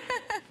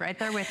 Right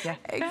there with you.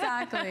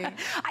 Exactly. And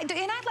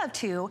I love,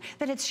 too,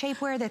 that it's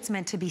shapewear that's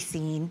meant to be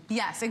seen.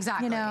 Yes,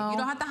 exactly. You know? You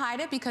don't have to hide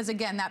it, because,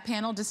 again, that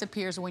panel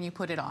disappears when you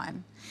put it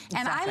on.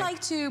 And I like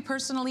to,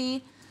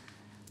 personally,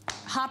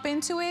 hop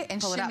into it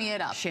and shimmy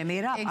it up. Shimmy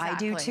it up.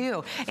 Exactly. I do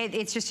too.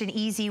 It's just an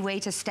easy way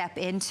to step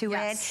into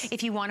it.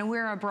 If you want to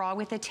wear a bra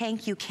with a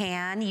tank, you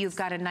can. You've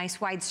got a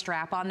nice wide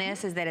strap on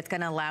this, is that it's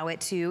going to allow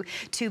it to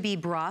be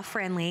bra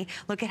friendly.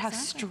 Look at how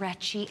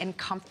stretchy and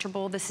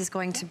comfortable this is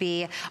going to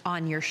be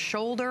on your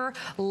shoulder.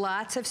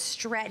 Lots of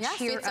stretch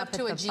here up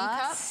to a G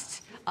cup.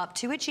 Up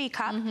to a G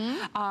cup.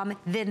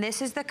 Then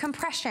this is the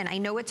compression. I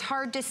know it's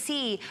hard to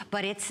see,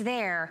 but it's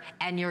there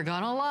and you're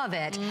gonna love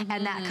it.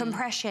 And that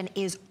compression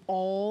is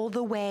all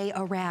the way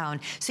around.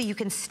 So you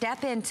can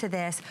step into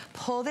this,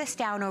 pull this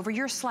down over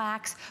your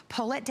slacks,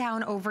 pull it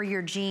down over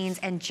your jeans,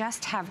 and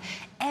just have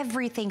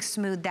everything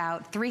smoothed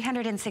out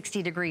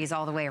 360 degrees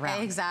all the way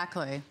around.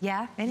 Exactly.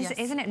 Yeah,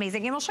 isn't it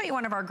amazing? And we'll show you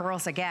one of our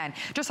girls again.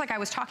 Just like I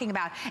was talking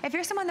about, if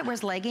you're someone that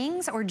wears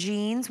leggings or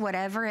jeans,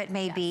 whatever it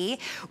may be,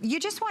 you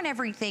just want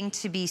everything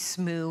to be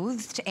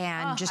smoothed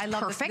and just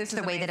perfect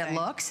the way that it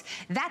looks.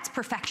 That's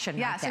perfection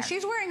right there. So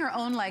she's wearing her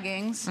own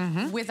leggings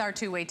with our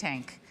 2-way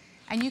tank.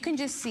 And you can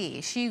just see,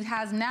 she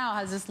now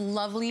has this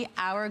lovely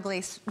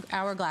hourglass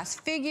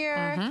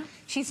figure.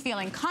 She's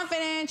feeling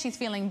confident, she's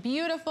feeling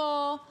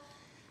beautiful.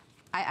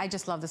 I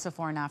just love this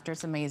before and after,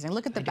 it's amazing.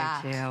 Look at the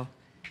back. I do too.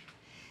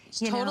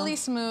 Totally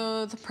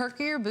smooth,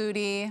 perky your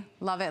booty,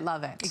 love it,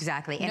 love it.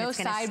 Exactly, and no it's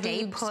gonna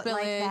stay put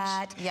like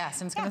that. Yes,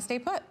 and it's gonna stay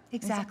put.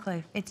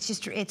 Exactly. It's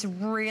just, it's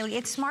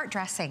smart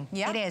dressing.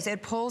 It is.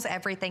 It pulls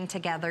everything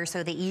together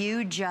so that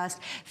you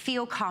just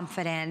feel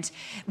confident.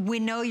 We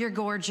know you're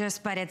gorgeous,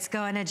 but it's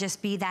gonna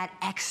just be that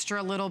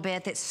extra little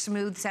bit that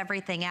smooths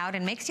everything out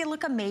and makes you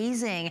look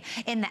amazing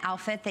in the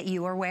outfit that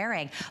you are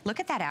wearing. Look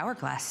at that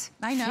hourglass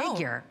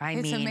figure.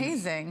 It's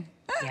amazing.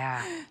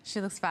 Yeah. She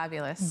looks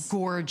fabulous.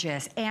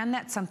 Gorgeous. And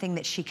that's something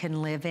that she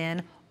can live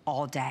in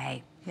all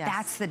day.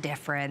 That's the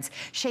difference.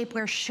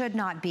 Shapewear should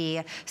not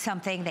be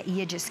something that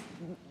you just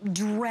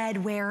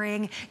dread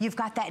wearing. You've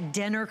got that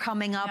dinner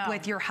coming up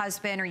with your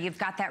husband, or you've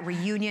got that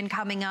reunion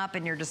coming up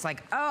and you're just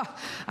like, oh,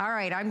 all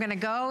right, I'm gonna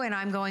go and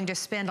I'm going to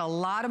spend a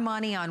lot of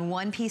money on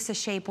one piece of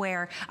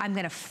shapewear. I'm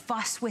gonna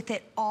fuss with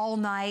it all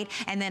night,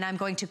 and then I'm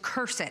going to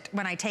curse it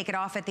when I take it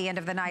off at the end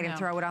of the night and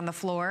throw it on the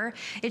floor.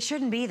 It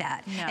shouldn't be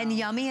that. And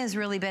Yummie has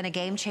really been a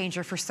game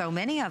changer for so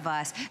many of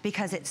us,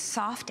 because it's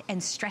soft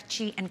and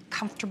stretchy and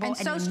comfortable and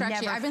so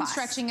stretchy. I've been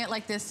stretching it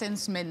like this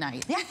since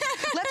midnight.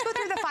 Let's go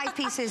through the 5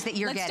 pieces that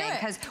you're getting,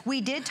 because we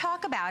did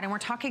talk about, and we're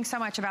talking so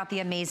much about the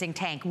amazing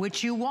tank,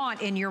 which you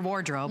want in your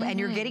wardrobe, and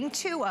you're getting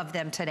 2 of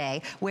them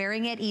today,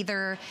 wearing it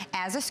either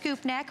as a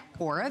scoop neck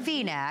or a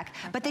V-neck,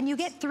 but then you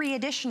get 3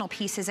 additional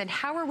pieces. And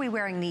how are we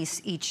wearing these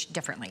each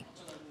differently?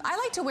 I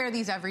like to wear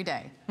these every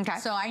day. Okay.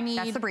 So I need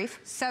that's the brief.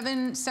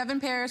 seven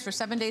pairs for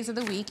 7 days of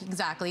the week,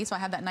 exactly. So I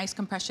have that nice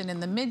compression in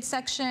the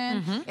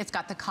midsection. It's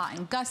got the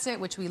cotton gusset,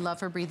 which we love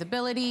for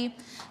breathability.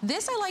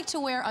 This I like to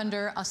wear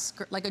under a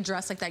skirt, like a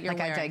dress like that you're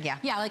wearing. I did, yeah.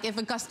 Yeah, like if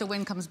a gust of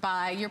wind comes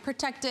by, you're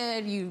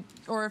protected.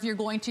 Or if you're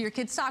going to your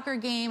kid's soccer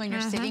game and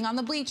you're sitting on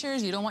the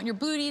bleachers, you don't want your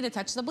booty to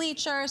touch the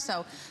bleacher.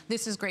 So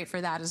this is great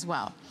for that as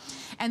well.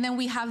 And then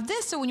we have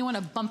this, so when you want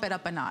to bump it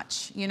up a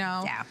notch, you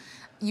know? Yeah.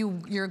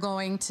 You're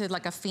going to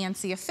like a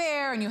fancy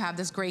affair and you have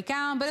this great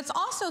gown, but it's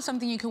also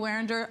something you can wear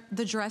under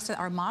the dress that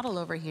our model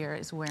over here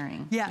is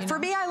wearing. Yeah, you know? for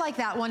me, I like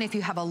that one if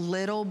you have a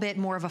little bit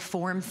more of a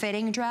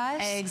form-fitting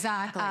dress.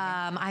 Exactly.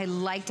 I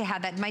like to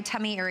have that. My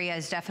tummy area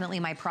is definitely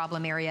my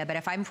problem area, but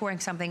if I'm wearing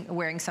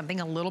something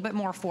a little bit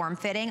more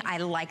form-fitting, I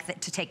like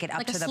to take it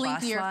up to the bust line.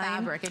 Like a slinkier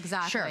fabric,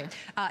 exactly.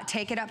 Sure.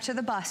 Take it up to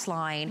the bust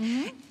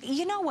line.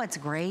 You know what's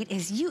great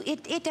is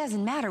it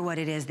doesn't matter what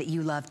it is that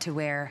you love to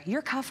wear.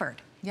 You're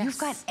covered. Yes. You've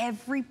got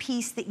every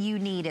piece that you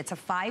need. It's a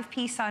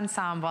 5-piece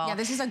ensemble. Yeah,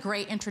 this is a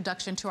great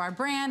introduction to our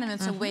brand, and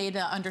it's a way to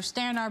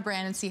understand our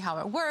brand and see how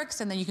it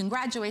works, and then you can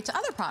graduate to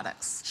other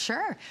products.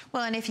 Sure.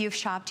 Well, and if you've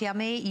shopped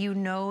Yummie, you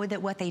know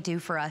that what they do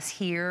for us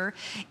here,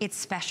 it's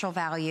special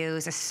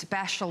values,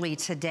 especially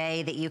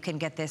today that you can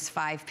get this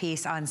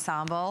 5-piece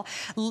ensemble.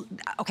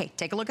 Okay,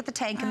 take a look at the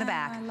tank in the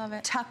back. I love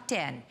it. Tucked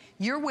in.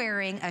 You're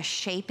wearing a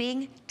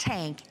shaping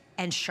tank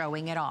and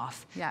showing it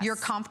off. Yes. You're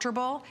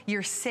comfortable,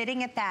 you're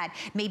sitting at that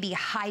maybe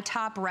high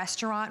top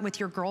restaurant with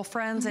your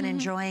girlfriends and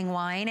enjoying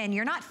wine, and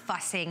you're not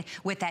fussing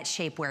with that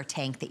shapewear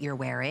tank that you're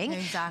wearing.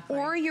 Exactly.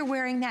 Or you're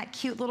wearing that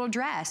cute little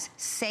dress.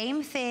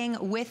 Same thing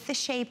with the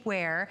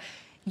shapewear.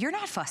 You're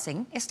not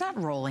fussing, it's not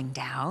rolling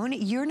down.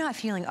 You're not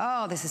feeling,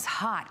 oh, this is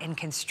hot and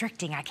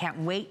constricting, I can't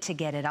wait to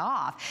get it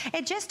off.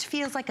 It just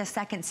feels like a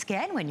second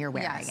skin when you're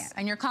wearing it.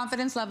 And your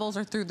confidence levels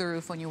are through the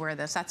roof when you wear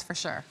this, that's for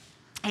sure.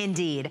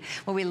 Indeed.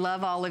 Well, we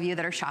love all of you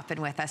that are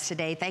shopping with us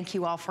today. Thank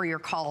you all for your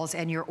calls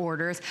and your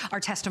orders. Our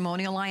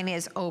testimonial line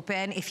is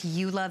open. If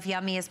you love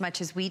Yummie as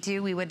much as we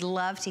do, we would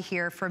love to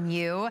hear from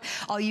you.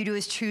 All you do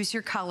is choose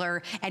your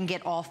color and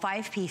get all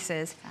 5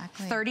 pieces.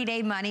 Exactly.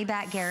 30-day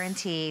money-back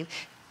guarantee.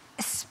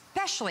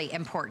 Especially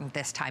important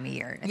this time of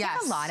year. I think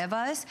a lot of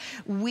us,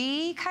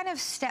 we kind of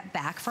step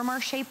back from our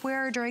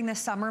shapewear during the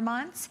summer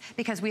months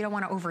because we don't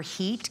want to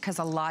overheat because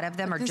a lot of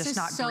them are just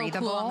not breathable. This is so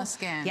cool on the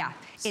skin. Yeah.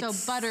 So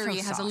buttery,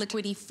 it has a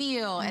liquidy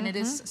feel, and it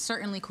is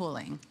certainly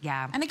cooling.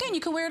 Yeah. And again,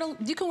 you can wear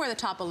the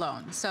top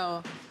alone.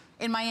 So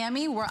in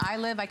Miami, where I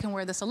live, I can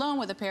wear this alone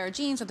with a pair of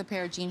jeans, with a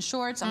pair of jean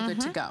shorts. I'm good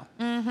to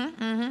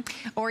go.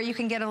 Or you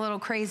can get a little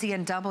crazy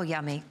and double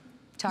Yummie.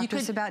 Talk to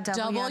us about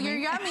double Yummie.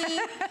 Your Yummie.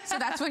 So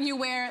that's when you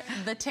wear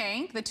the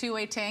tank, the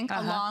 2-way tank,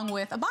 along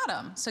with a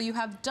bottom. So you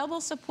have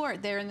double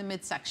support there in the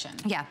midsection.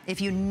 Yeah,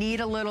 if you need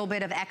a little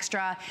bit of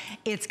extra,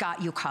 it's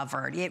got you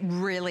covered. It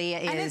really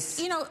is. And it's,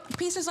 you know,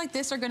 pieces like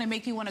this are gonna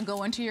make you wanna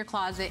go into your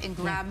closet and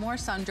grab more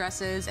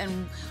sundresses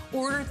and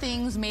order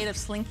things made of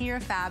slinkier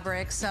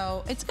fabric.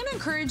 So it's gonna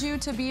encourage you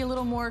to be a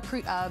little more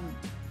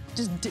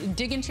just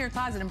dig into your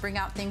closet and bring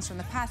out things from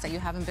the past that you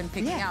haven't been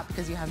picking out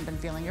because you haven't been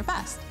feeling your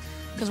best.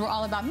 Because we're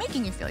all about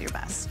making you feel your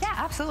best. Yeah,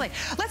 absolutely.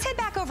 Let's head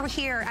back over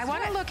here. I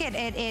want to look at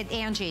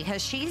Angie,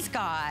 because she's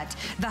got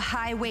the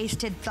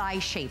high-waisted thigh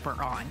shaper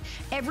on.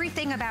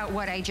 Everything about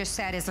what I just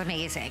said is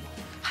amazing.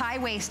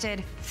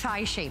 High-waisted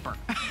thigh shaper.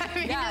 I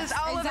mean,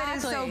 all of it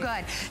is so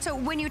good. So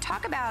when you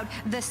talk about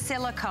the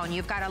silicone,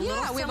 you've got a little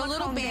silicone we have a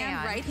little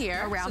band right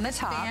here around the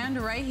top. This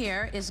band right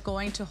here is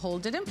going to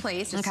hold it in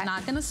place. It's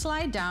not going to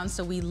slide down,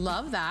 so we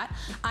love that.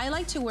 I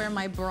like to wear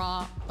my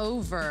bra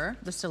over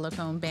the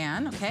silicone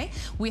band. Okay,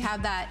 we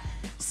have that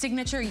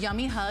signature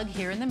Yummie hug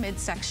here in the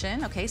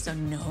midsection. Okay, so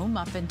no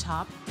muffin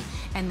top,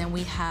 and then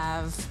we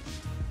have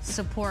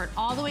support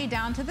all the way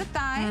down to the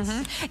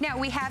thighs. Now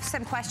we have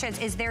some questions.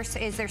 Is there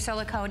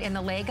silicone in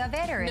the leg of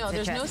it, or no?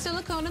 There's no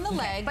silicone in the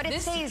leg, but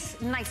it stays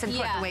nice and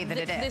put the way that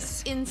it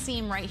is. This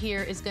inseam right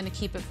here is going to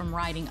keep it from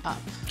riding up.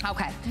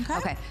 Okay.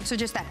 So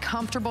just that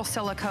comfortable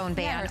silicone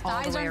band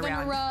all the way around. Thighs aren't going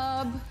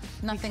to rub.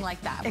 Nothing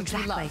like that. Which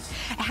we love.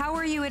 How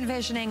are you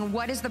envisioning?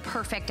 What is the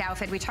perfect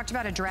outfit? We talked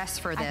about a dress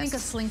for this. I think a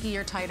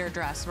slinkier, tighter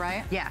dress,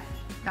 right? Yeah.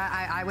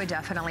 I would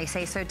definitely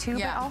say so too.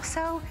 But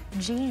also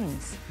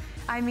jeans.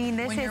 I mean,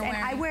 this is, and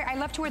I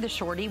love to wear the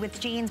shorty with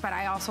jeans, but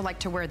I also like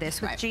to wear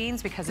this with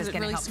jeans because it's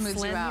going to help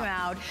slim you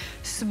out,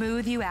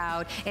 smooth you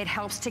out. It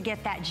helps to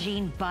get that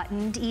jean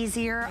buttoned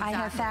easier, I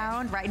have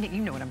found, right?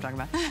 You know what I'm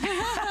talking about.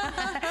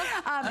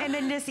 And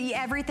then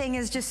everything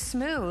is just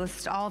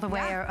smoothed all the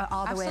way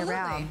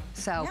around.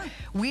 So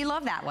we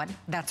love that one.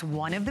 That's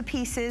one of the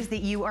pieces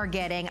that you are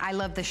getting. I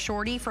love the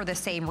shorty for the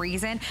same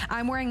reason.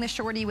 I'm wearing the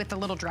shorty with the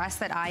little dress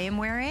that I am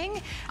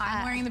wearing.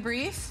 I'm wearing the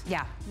brief.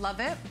 Yeah. Love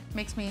it.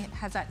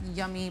 Has that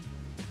Yummie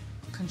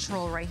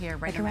control right here,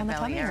 right in my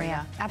belly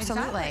area.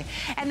 Absolutely.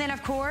 And then,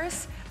 of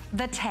course,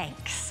 the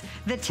tanks.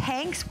 The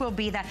tanks will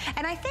be that,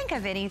 and I think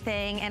of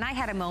anything, and I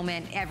had a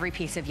moment every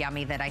piece of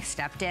Yummie that I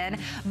stepped in,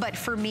 but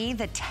for me,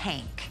 the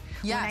tank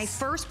Yes. When I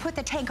first put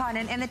the tank on,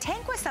 and the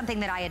tank was something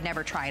that I had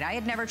never tried. I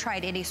had never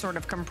tried any sort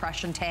of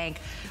compression tank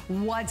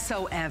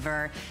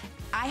whatsoever.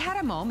 I had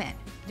a moment.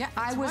 Yeah,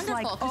 I was wonderful,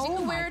 like, because oh, you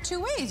can wear it two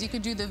ways. You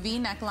could do the V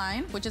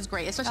neckline, which is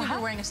great, especially if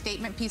you're wearing a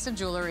statement piece of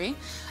jewelry,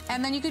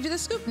 and then you could do the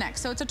scoop neck.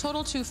 So it's a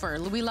total twofer.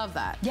 We love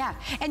that. Yeah,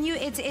 and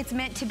it's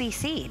meant to be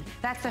seen.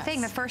 That's the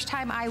thing. The first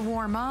time I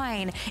wore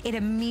mine, it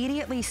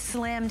immediately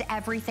slimmed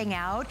everything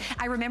out.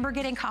 I remember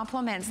getting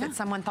compliments that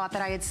someone thought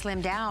that I had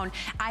slimmed down.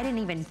 I didn't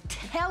even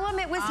tell them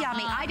it was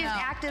Yummie. I just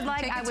acted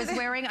like I was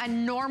wearing a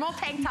normal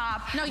tank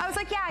top. No, I was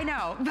like, yeah, I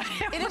know. But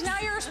it is now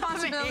your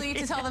responsibility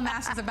to tell the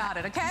masses about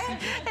it, okay?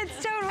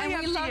 It's totally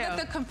up to you. Look at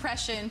the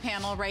compression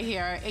panel right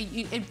here.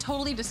 It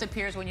totally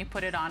disappears when you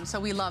put it on, so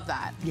we love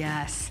that.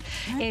 Yes,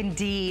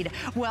 indeed.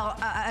 Well,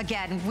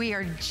 again, we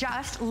are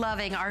just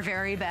loving our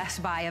very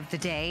best buy of the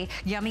day.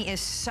 Yummie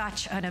is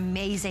such an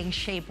amazing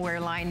shapewear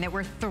line that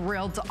we're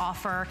thrilled to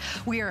offer.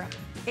 We are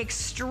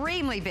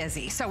extremely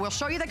busy, so we'll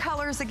show you the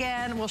colors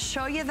again. We'll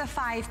show you the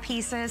 5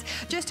 pieces.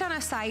 Just on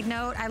a side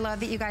note, I love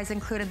that you guys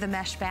included the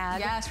mesh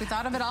bag. Yes, we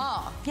thought of it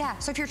all. Yeah,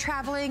 so if you're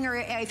traveling or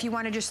if you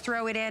want to just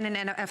throw it in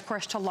and of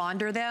course to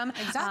launder them.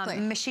 Exactly.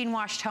 Machine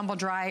wash, tumble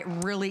dry,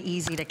 really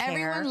easy to care.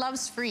 Everyone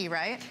loves free,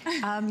 right?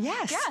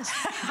 Yes.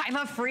 Yes. I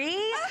love free.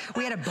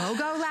 We had a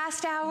BOGO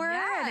last hour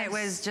and it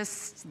was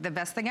just the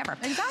best thing ever.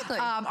 Exactly.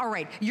 All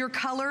right, your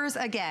colors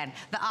again.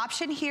 The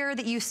option here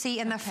that you see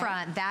in the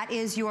front, that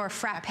is your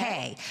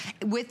frappe.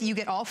 You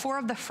get all 4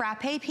 of the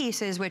frappe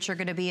pieces, which are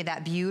gonna be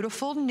that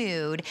beautiful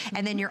nude,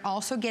 and then you're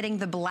also getting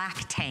the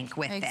black tank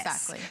with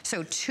this.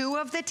 So 2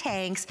 of the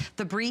tanks,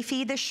 the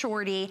briefy, the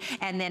shorty,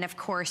 and then of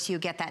course you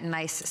get that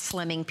nice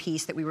slimming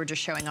piece that we were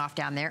just showing off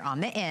down there on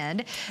the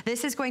end.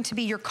 This is going to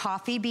be your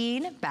coffee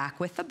bean back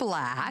with the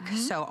black.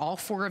 So all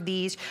 4 of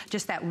these,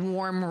 just that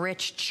warm,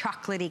 rich,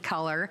 chocolatey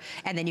color,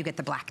 and then you get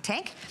the black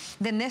tank.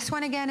 Then this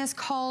one again is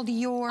called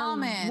your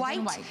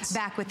white,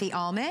 back with the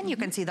almond. You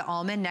can see the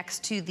almond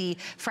next to the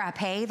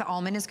frappe. The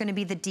almond is going to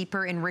be the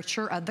deeper and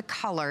richer of the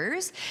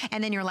colors.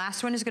 And then your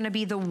last one is going to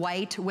be the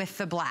white with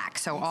the black.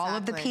 So all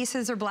of the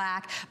pieces are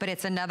black, but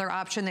it's another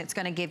option that's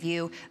going to give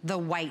you the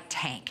white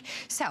tank.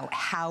 So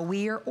how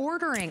we are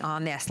ordering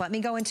on this, let me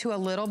go into a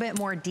little bit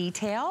more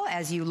detail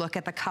as you look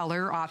at the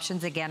color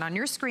options again on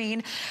your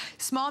screen.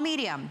 Small,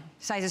 medium,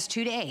 sizes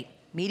 2 to 8.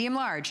 Medium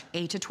large,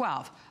 8 to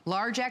 12.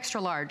 Large,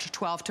 extra large,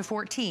 12 to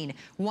 14.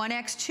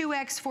 1X,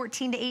 2X,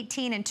 14 to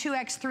 18, and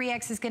 2X,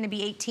 3X is gonna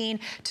be 18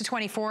 to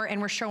 24,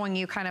 and we're showing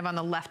you kind of on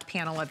the left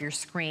panel of your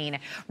screen,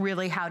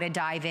 really how to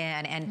dive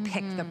in and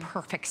pick the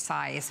perfect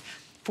size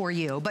for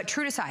you. But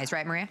true to size,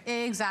 right, Maria?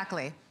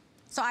 Exactly.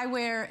 So I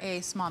wear a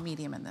small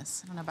medium in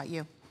this. I don't know about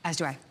you. As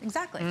do I.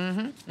 Exactly.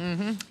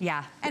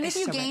 Yeah. And if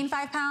you gain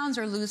 5 pounds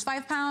or lose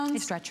 5 pounds, you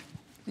stretch.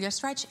 You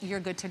stretch, you're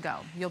good to go.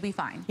 You'll be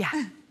fine. Yeah,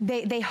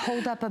 they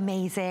hold up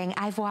amazing.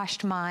 I've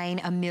washed mine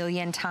a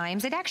million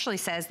times. It actually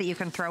says that you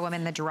can throw them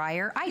in the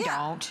dryer. I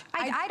don't.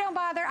 I don't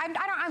bother.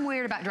 I'm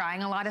weird about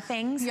drying a lot of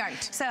things.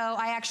 Right. So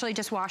I actually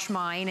just wash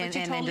mine and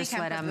then just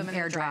let them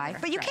air dry.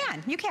 But you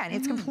can.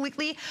 It's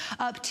completely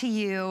up to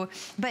you.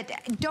 But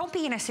don't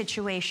be in a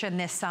situation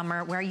this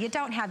summer where you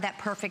don't have that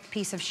perfect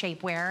piece of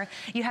shapewear.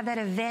 You have that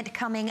event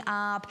coming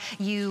up.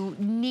 You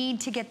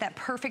need to get that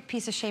perfect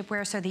piece of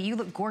shapewear so that you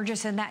look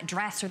gorgeous in that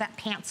dress or that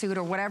pantsuit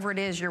or whatever it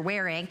is you're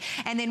wearing,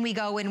 and then we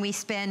go and we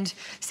spend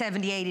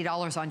 $70,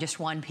 $80 on just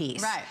one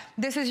piece. Right.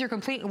 This is your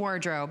complete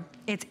wardrobe.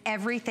 It's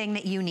everything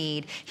that you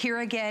need.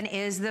 Here again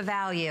is the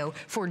value.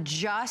 For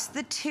just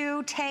the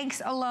 2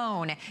 tanks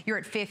alone, you're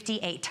at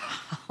 $58.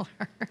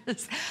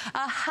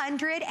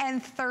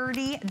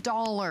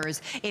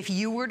 $130. If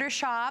you were to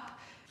shop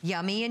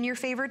Yummie in your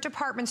favorite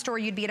department store,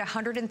 you'd be at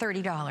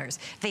 $130.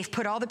 They've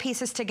put all the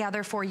pieces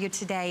together for you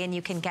today, and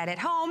you can get it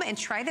home and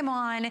try them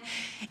on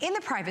in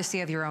the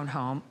privacy of your own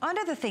home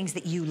under the things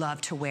that you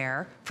love to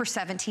wear for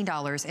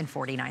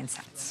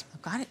 $17.49.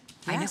 Got it.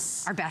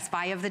 Yes. Our best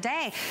buy of the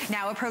day.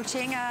 Now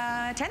approaching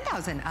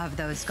 10,000 of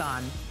those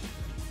gone.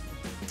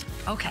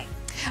 Okay.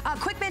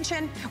 Quick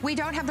mention, we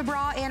don't have the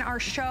bra in our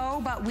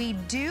show, but we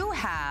do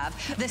have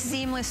the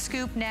seamless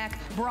scoop neck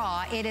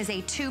bra. It is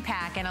a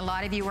 2-pack, and a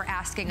lot of you were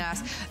asking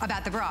us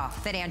about the bra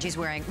that Angie's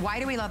wearing. Why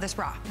do we love this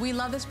bra? We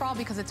love this bra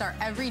because it's our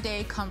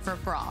everyday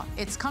comfort bra.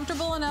 It's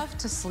comfortable enough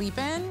to sleep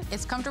in.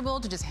 It's comfortable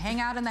to just hang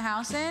out in the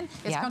house in.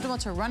 It's comfortable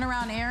to run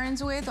around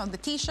errands with on the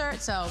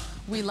t-shirt, so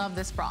we love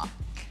this bra.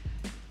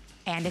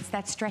 And it's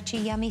that stretchy,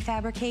 Yummie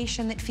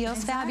fabrication that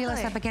feels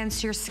fabulous up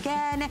against your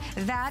skin.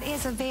 That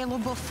is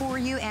available for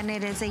you, and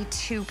it is a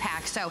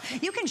 2-pack. So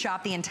you can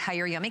shop the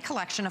entire Yummie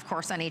collection, of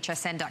course, on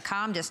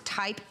hsn.com. Just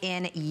type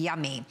in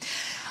Yummie.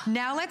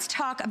 Now let's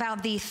talk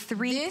about the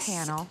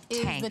 3-panel tank.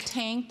 This is the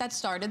tank that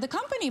started the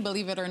company,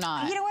 believe it or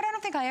not. You know what? I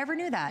don't think I ever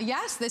knew that.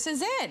 Yes, this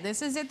is it.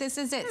 This is it. This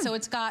is it. So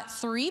it's got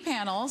 3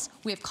 panels.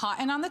 We have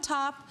cotton on the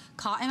top,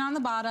 cotton on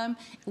the bottom.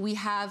 We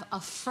have a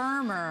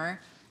firmer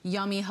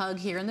Yummie hug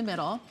here in the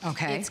middle.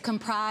 Okay. It's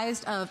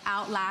comprised of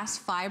Outlast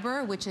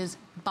fiber, which is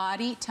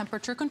body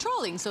temperature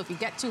controlling. So if you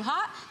get too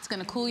hot, it's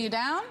gonna cool you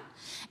down.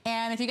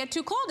 And if you get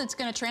too cold, it's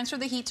gonna transfer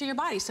the heat to your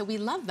body. So we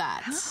love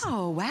that.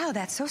 Oh, wow,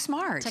 that's so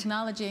smart.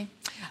 Technology.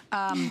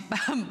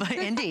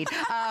 Indeed.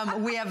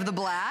 We have the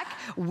black,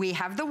 we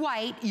have the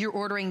white. You're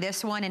ordering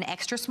this one in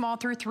extra small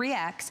through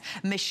 3X.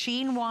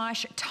 Machine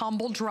wash,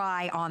 tumble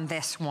dry on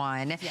this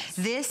one. Yes.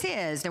 This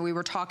is, and we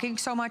were talking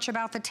so much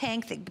about the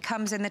tank that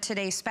comes in the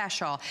Today's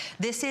Special.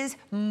 This is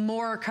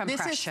more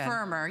compression. This is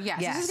firmer, yes.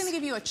 This is gonna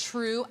give you a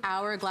true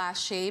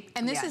hourglass shape,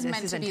 and this is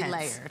meant to be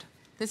layered.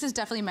 This is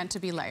definitely meant to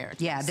be layered.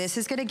 Yeah, yes. This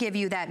is gonna give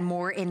you that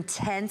more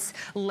intense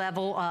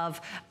level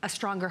of a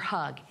stronger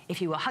hug,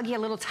 if you will. Hug you a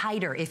little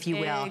tighter, if you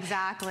will.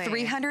 Exactly.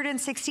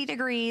 360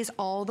 degrees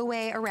all the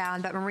way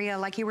around. But Maria,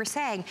 like you were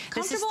saying,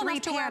 this is 3-panel. Comfortable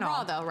enough to wear a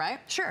bra though,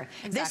 right? Sure.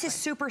 Exactly. This is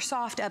super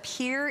soft up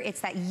here.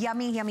 It's that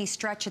yummy, yummy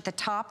stretch at the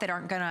top that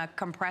aren't gonna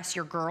compress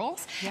your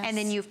girls. Yes. And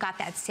then you've got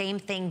that same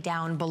thing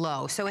down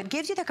below. So it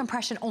gives you the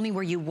compression only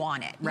where you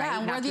want it, right? Yeah,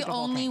 and we're the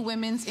only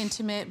women's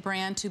intimate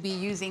brand to be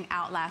using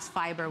Outlast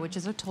fiber, which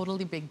is a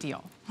totally big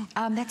deal.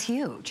 That's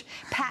huge.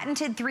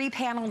 Patented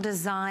 3-panel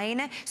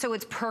design, so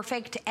it's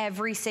perfect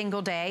every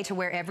single day to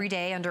wear every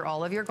day under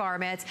all of your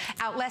garments.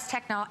 Outlast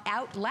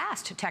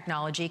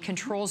technology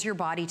controls your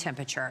body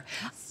temperature.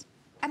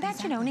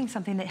 Imagine owning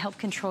something that helped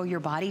control your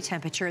body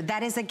temperature.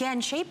 That is, again,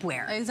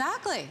 shapewear.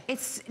 Exactly.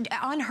 It's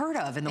unheard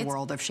of in the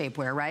world of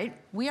shapewear, right?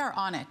 We are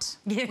on it.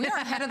 Yeah. We are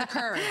ahead of the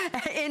curve.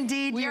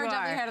 Indeed we are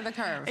definitely ahead of the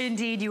curve.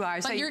 Indeed you are.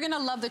 But so you're gonna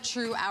love the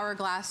true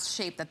hourglass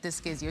shape that this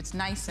gives you. It's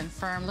nice and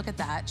firm. Look at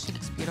that. She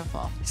looks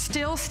beautiful.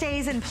 Still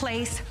stays in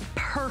place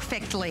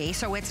perfectly.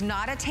 So it's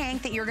not a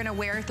tank that you're gonna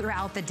wear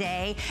throughout the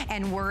day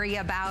and worry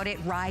about it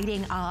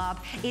riding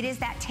up. It is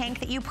that tank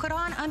that you put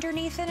on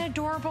underneath an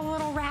adorable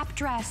little wrap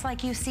dress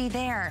like you see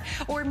there.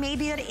 Or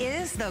maybe it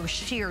is those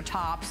sheer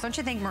tops. Don't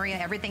you think, Maria,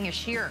 everything is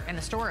sheer in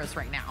the stores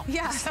right now?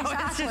 Yes, so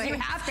exactly. It's just, you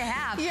have to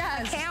have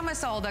a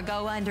camisole to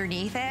go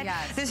underneath it.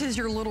 Yes. This is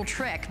your little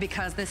trick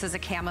because this is a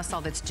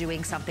camisole that's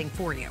doing something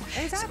for you.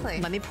 Exactly.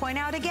 So let me point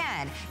out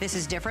again, this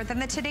is different than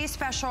the Today's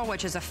Special,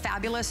 which is a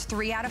fabulous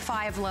 3 out of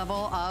 5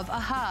 level of a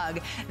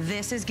hug.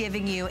 This is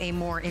giving you a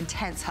more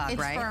intense hug,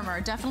 right? It's firmer,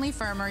 definitely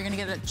firmer. You're gonna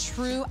get a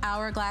true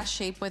hourglass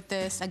shape with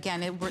this.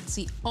 Again, it's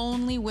the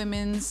only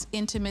women's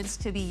intimates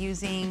to be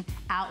using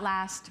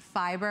Outlast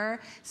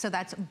fiber. So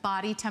that's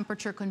body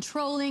temperature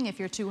controlling. If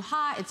you're too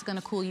hot, it's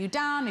gonna cool you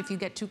down. If you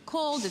get too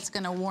cold, it's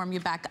gonna warm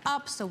you back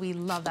up. So we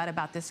love that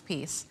about this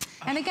piece.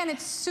 And again,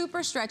 it's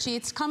super stretchy.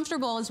 It's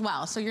comfortable as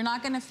well. So you're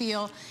not gonna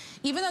feel,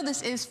 even though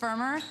this is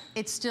firmer,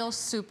 it's still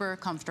super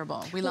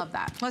comfortable. We love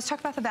that. Let's talk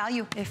about the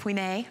value, if we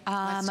may.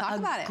 Let's talk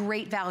about it.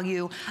 Great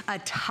value, a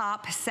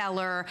top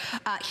seller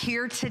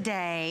here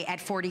today at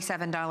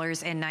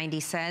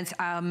 $47.90.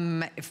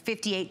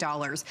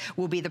 $58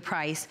 will be the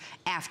price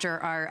after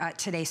our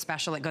Today's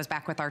Special. It goes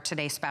back with our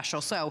Today's Special.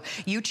 So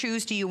you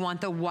choose, do you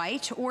want the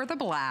white or the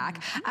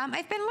black?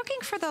 I've been looking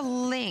for the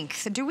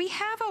length. Do we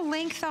have a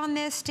length on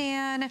this,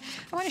 Dan? I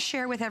want to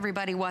share with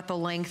everybody what the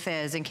length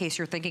is in case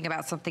you're thinking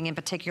about something in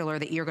particular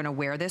that you're gonna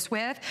wear this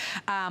with.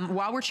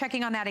 While we're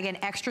checking on that, again,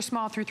 extra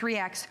small through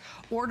 3X,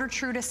 order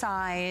true to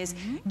size.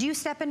 Do you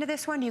step into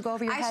this one? Do you go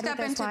over your head with this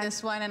one? I step into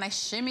this one and I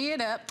shimmy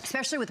it up.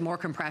 Especially with more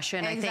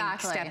compression, I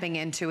think stepping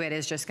into it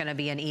is just gonna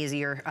be an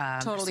easier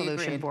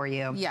solution for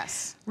you.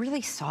 Yes.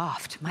 Really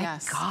soft, my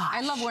gosh.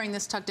 I love wearing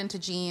this tucked into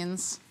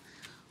jeans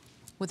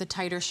with a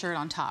tighter shirt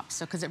on top,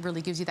 so because it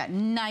really gives you that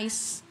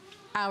nice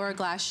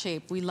hourglass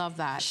shape. We love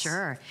that.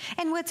 Sure.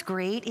 And what's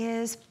great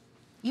is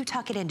you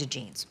tuck it into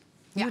jeans.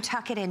 You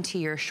tuck it into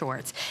your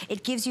shorts.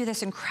 It gives you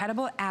this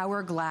incredible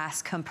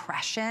hourglass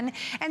compression,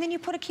 and then you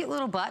put a cute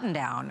little button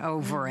down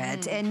over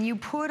it, and you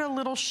put a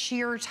little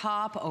sheer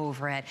top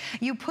over it.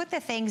 You put the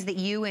things that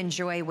you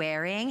enjoy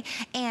wearing,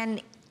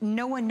 and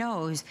no one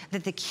knows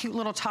that the cute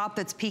little top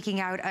that's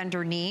peeking out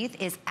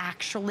underneath is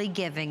actually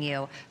giving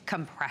you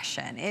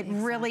compression. It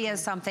really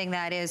is something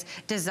that is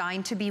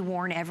designed to be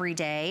worn every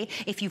day.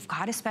 If you've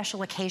got a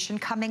special occasion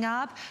coming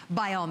up,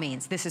 by all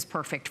means, this is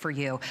perfect for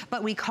you.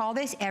 But we call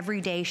this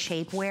everyday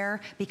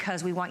shapewear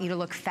because we want you to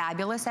look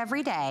fabulous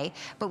every day,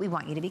 but we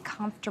want you to be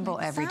comfortable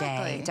every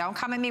day. Don't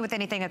come at me with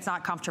anything that's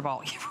not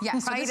comfortable.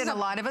 Yes, right? And a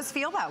lot of us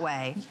feel that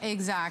way.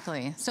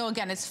 Exactly. So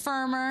again, it's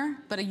firmer,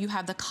 but you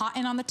have the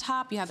cotton on the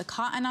top, you have the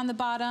cotton on the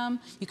bottom.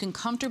 You can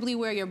comfortably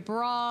wear your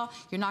bra.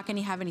 You're not going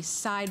to have any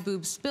side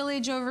boob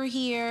spillage over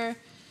here.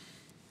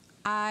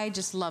 I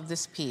just love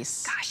this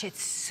piece. Gosh,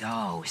 it's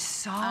so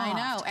soft. I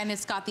know, and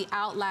it's got the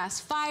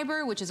Outlast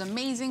fiber, which is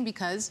amazing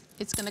because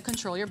it's gonna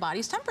control your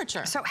body's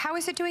temperature. So how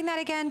is it doing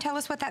that again? Tell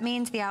us what that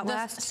means, the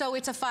Outlast. So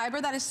it's a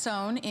fiber that is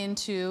sewn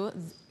into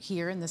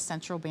here in the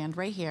central band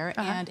right here,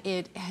 and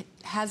it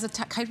has a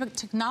type of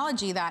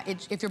technology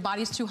that if your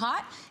body's too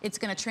hot, it's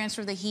gonna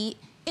transfer the heat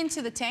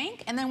into the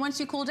tank, and then once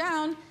you cool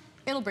down,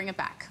 it'll bring it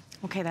back.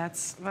 Okay,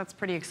 that's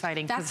pretty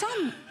exciting. That's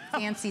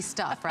fancy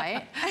stuff,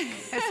 right?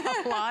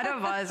 A lot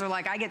of us are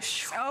like, I get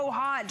so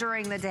hot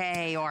during the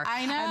day, or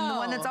I know. I'm the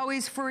one that's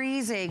always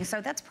freezing.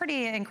 So that's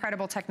pretty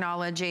incredible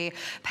technology.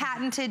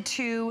 Patented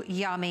to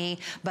Yummie,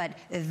 but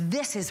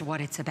this is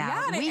what it's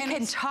about. Yeah, we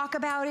can talk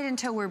about it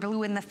until we're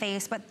blue in the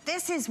face, but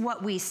this is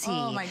what we see.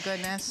 Oh my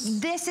goodness.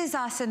 This is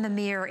us in the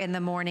mirror in the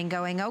morning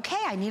going, okay,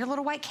 I need a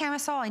little white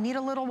camisole, I need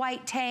a little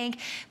white tank,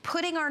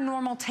 putting our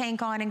normal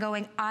tank on and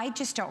going, I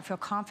just don't feel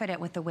confident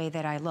with the way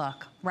that I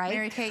look, right?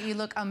 Mary Kate, you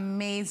look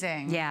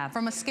amazing. Yeah.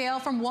 From a scale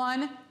from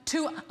 1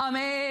 to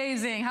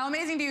amazing. How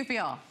amazing do you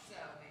feel?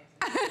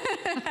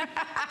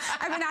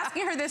 I've been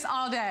asking her this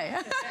all day.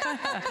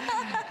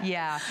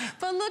 Yeah.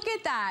 But look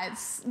at that.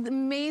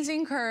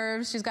 Amazing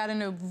curves. She's got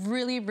a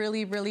really,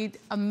 really, really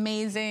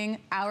amazing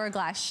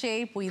hourglass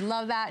shape. We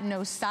love that.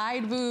 No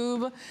side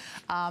boob.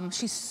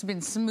 She's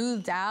been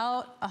smoothed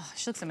out. Oh,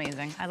 she looks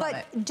amazing. I love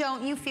it. But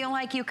don't you feel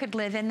like you could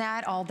live in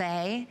that all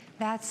day?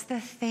 That's the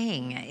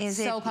thing. Is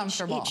so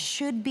comfortable. It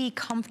should be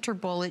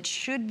comfortable. It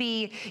should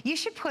be, you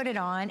should put it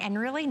on and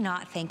really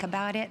not think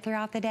about it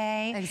throughout the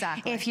day.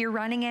 Exactly. If you're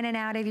running in and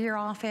out of your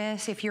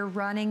office, if you're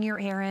running your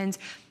errands,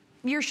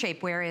 your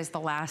shapewear is the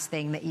last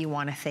thing that you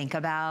want to think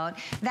about.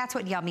 That's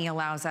what Yummie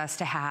allows us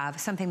to have,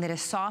 something that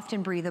is soft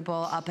and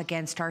breathable up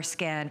against our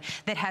skin,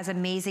 that has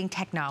amazing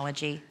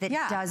technology, that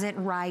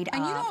doesn't ride up.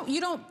 And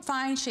you don't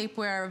find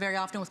shapewear very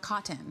often with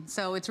cotton,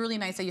 so it's really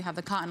nice that you have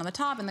the cotton on the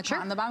top and the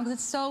cotton on the bottom, because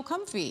it's so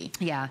comfy.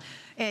 Yeah.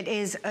 It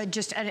is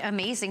just an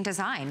amazing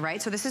design,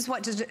 right? So this is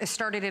what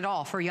started it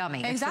all for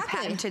Yummie. Exactly. It's the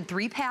patented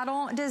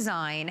 3-paddle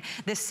design,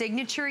 the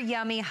signature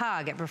Yummie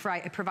hug. It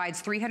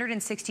provides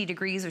 360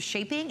 degrees of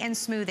shaping and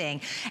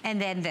smoothing.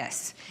 And then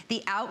this,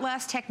 the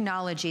Outlast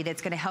technology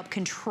that's gonna help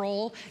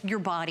control your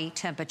body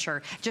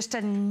temperature. Just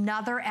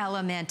another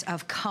element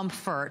of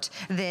comfort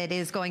that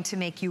is going to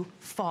make you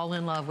fall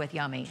in love with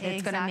Yummie. Exactly.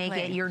 It's gonna make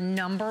it your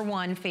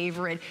 #1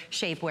 favorite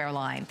shapewear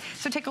line.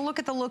 So take a look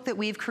at the look that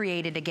we've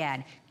created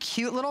again.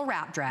 Cute little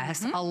wrap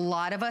dress. A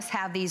lot of us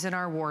have these in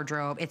our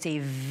wardrobe. It's a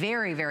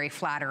very, very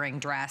flattering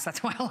dress.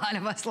 That's why a lot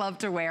of us love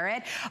to wear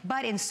it.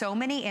 But in so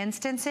many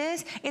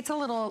instances, it's a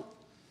little...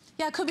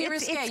 Yeah, it could be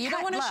risque. You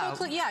don't want to show,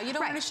 you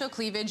don't want to Right. show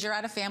cleavage. You're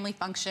at a family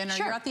function, or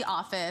you're at the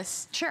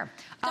office. Sure.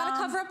 Gotta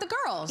cover up the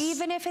girls.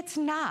 Even if it's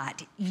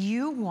not,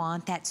 you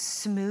want that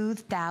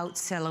smoothed out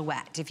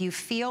silhouette. If you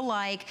feel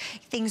like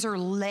things are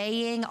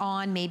laying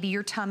on maybe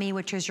your tummy,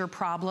 which is your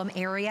problem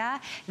area,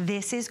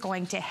 this is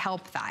going to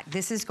help that.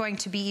 This is going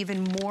to be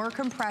even more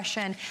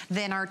compression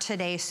than our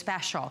Today's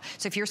Special.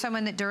 So if you're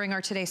someone that during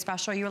our Today's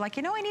Special, you're like,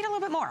 you know, I need a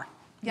little bit more.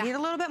 Yeah. Need a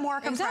little bit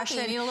more compression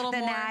you need a little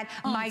than more that.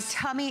 My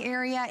tummy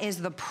area is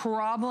the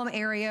problem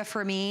area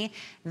for me.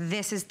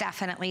 This is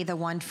definitely the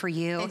one for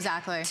you.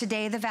 Exactly.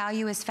 Today the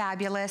value is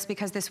fabulous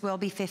because this will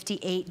be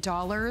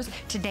 $58.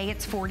 Today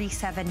it's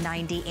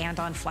 $47.90 and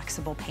on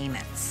flexible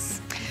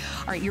payments.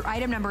 All right, your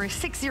item number is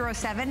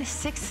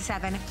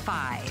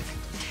 607675.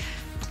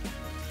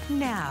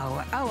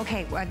 Now,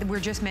 okay, we're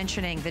just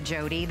mentioning the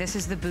Jody. This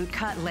is the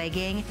bootcut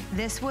legging.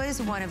 This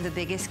was one of the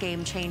biggest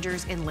game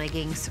changers in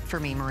leggings for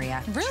me,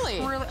 Maria.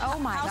 Really? Oh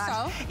my gosh.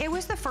 How so? It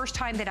was the first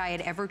time that I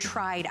had ever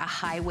tried a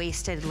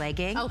high-waisted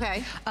legging.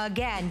 Okay.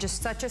 Again,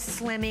 just such a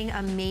slimming,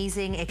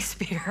 amazing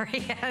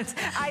experience.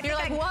 You're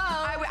like,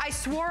 whoa. I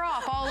swore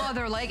off all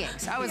other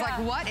leggings. I was like,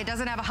 what? It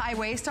doesn't have a high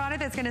waist on it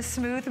that's gonna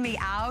smooth me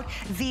out.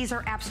 These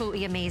are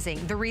absolutely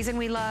amazing. The reason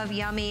we love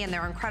Yummie, and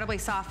they're incredibly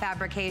soft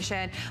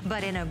fabrication,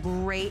 but in a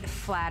great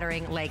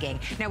flattering legging.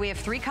 Now we have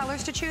 3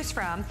 colors to choose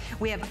from.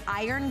 We have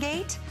Iron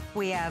Gate,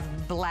 we have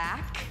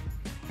black,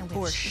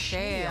 or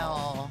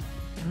shale,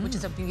 which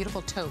is a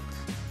beautiful taupe.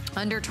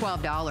 Under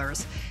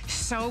 $12.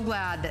 So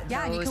glad that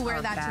and you those can wear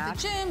are that back.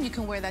 to the gym, you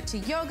can wear that to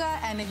yoga,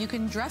 and you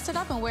can dress it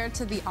up and wear it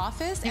to the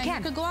office, and you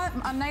could go out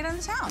a night on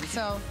the town.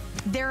 So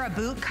they're a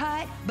boot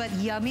cut, but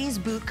Yummie's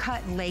boot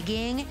cut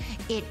legging,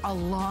 it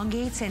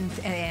elongates and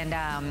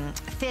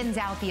thins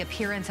out the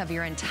appearance of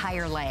your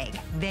entire leg.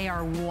 They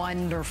are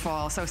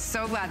wonderful.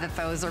 So glad that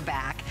those are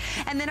back.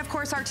 And then of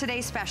course our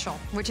Today's Special,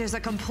 which is a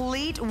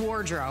complete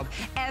wardrobe.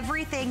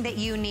 Everything that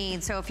you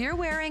need. So if you're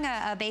wearing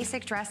a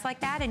basic dress like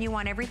that and you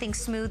want everything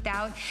smoothed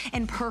out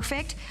and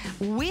perfect,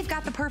 we've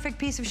got the perfect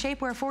piece of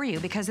shapewear for you,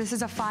 because this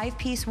is a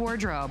 5-piece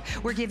wardrobe.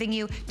 We're giving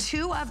you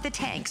 2 of the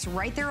tanks.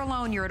 Right there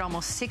alone, you're at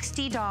almost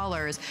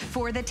 $60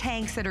 for the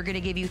tanks that are gonna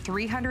give you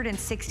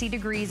 360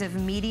 degrees of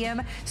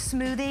medium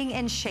smoothing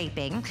and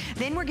shaping.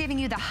 Then we're giving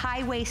you the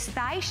high waist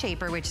thigh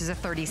shaper, which is a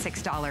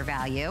 $36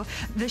 value.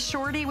 The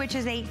shorty, which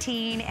is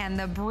 $18, and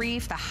the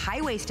brief, the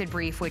high-waisted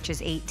brief, which is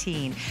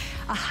 $18.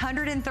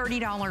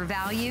 $130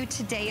 value.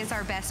 Today is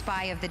our best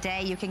buy of the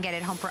day. You can get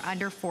it home for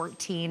under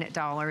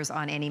 $14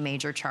 on any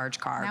major charge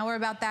card. now we're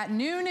about that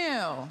new,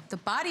 the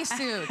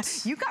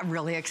bodysuit. You got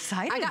really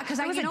excited. I got, because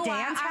you know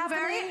what?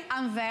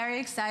 I'm very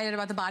excited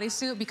about the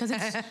bodysuit, because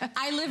it's,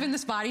 I live in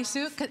this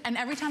bodysuit, and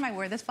every time I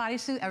wear this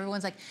bodysuit,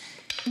 everyone's like,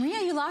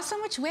 Maria, you lost so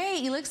much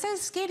weight. You look so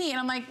skinny. And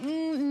I'm like,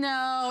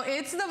 no,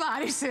 it's the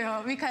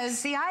bodysuit because...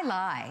 See, I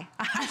lie.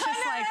 I'm just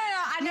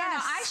no,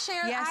 I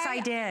share. Yes, I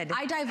did.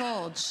 I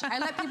divulge. I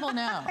let people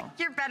know.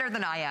 You're better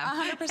than I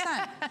am.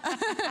 100%.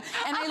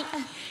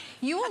 And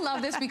you will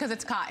love this because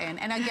it's cotton.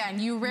 And again,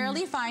 you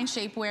rarely find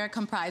shapewear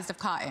comprised of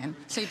cotton.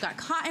 So you've got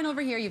cotton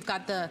over here. You've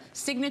got the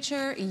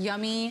signature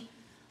Yummie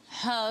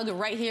hug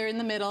right here in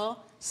the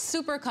middle.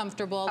 Super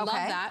comfortable, love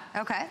that.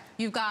 Okay.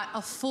 You've got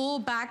a full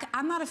back.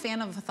 I'm not a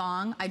fan of a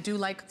thong. I do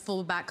like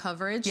full back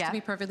coverage, to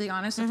be perfectly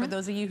honest. So for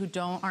those of you who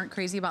aren't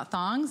crazy about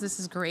thongs, this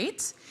is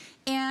great.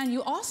 And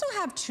you also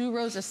have 2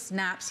 rows of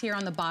snaps here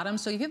on the bottom.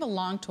 So if you have a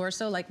long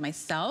torso like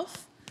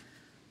myself,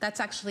 that's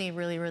actually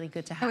really, really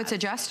good to have. Oh, it's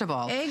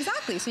adjustable.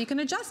 Exactly, so you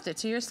can adjust it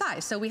to your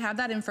size. So we have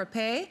that in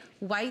frappe,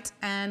 white,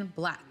 and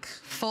black.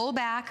 Full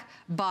back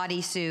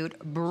bodysuit,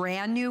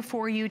 brand new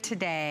for you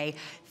today.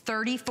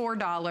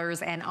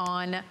 $34 and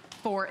on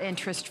for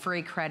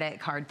interest-free credit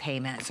card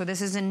payment. So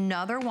this is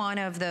another one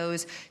of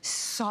those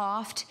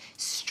soft,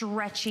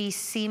 stretchy,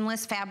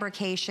 seamless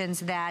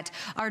fabrications that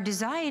are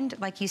designed,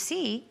 like you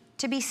see,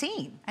 to be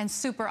seen. And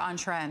super on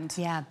trend.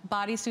 Yeah.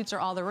 Bodysuits are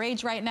all the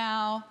rage right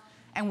now,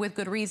 and with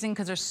good reason,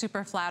 because they're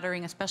super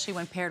flattering, especially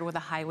when paired with a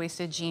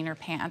high-waisted jean or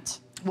pant.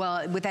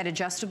 Well, with that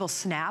adjustable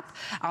snap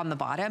on the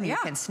bottom, you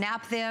can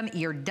snap them,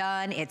 you're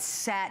done, it's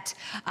set.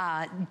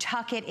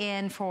 Tuck it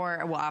in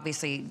for, well,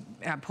 obviously,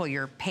 pull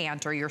your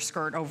pant or your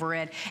skirt over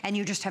it, and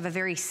you just have a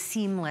very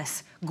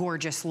seamless,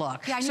 gorgeous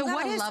look. Yeah, you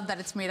gotta love that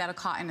it's made out of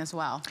cotton as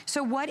well.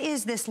 So what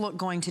is this look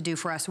going to do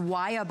for us?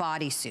 Why a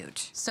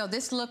bodysuit? So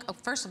this look,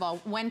 first of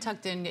all, when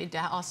tucked in, it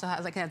also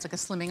has like a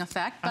slimming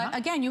effect. But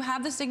again, you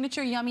have the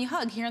signature Yummie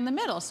hug here in the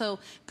middle. So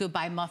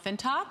goodbye muffin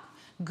top,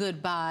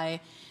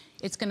 goodbye.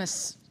 It's gonna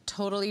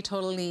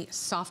totally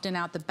soften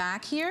out the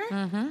back here.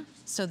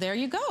 So there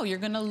you go. You're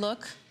gonna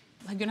look,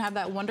 you're gonna have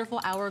that wonderful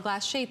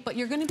hourglass shape, but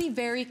you're gonna be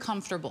very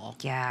comfortable.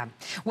 Yeah.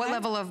 What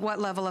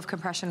level of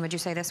compression would you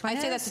say this one is?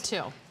 I'd say that's a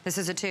 2. This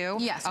is a 2?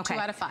 Yes, okay. 2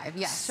 out of 5,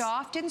 yes.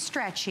 Soft and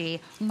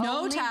stretchy.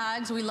 No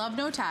tags, we love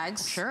no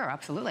tags. Sure,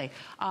 absolutely.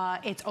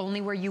 It's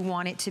only where you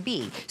want it to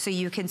be. So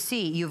you can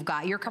see you've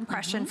got your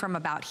compression from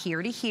about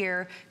here to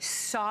here,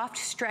 soft,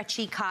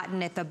 stretchy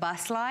cotton at the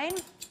bust line.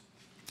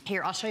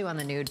 Here, I'll show you on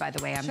the nude, by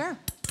the way. I'm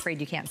afraid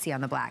you can't see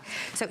on the black.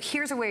 So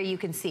here's where you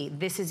can see.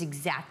 This is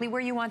exactly where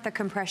you want the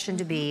compression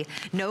to be.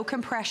 No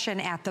compression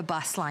at the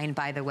bust line,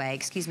 by the way.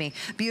 Excuse me.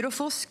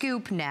 Beautiful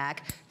scoop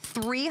neck.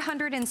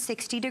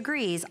 360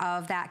 degrees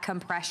of that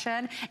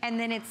compression. And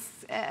then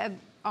it's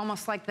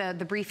almost like the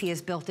briefie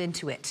is built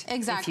into it.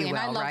 Exactly, if you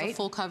will, and I love the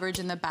full coverage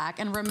in the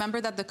back. And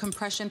remember that the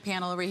compression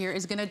panel over here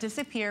is gonna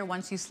disappear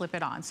once you slip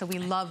it on. So we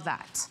love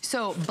that.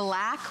 So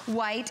black,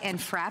 white,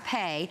 and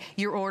frappe.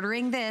 You're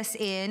ordering this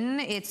in,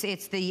 it's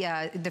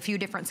the few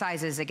different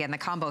sizes, again, the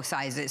combo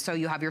sizes. So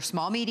you have your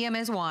small medium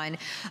is 1,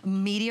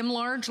 medium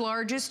large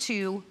is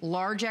 2,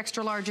 large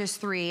extra large is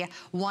 3,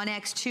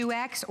 1X,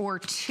 2X, or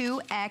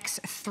 2X,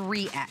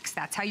 3X.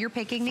 That's how you're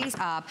picking these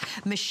up.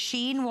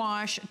 Machine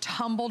wash,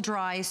 tumble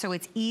dry, so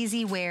it's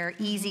easy wear,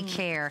 easy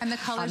care. And the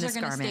colors are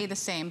gonna stay the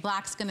same.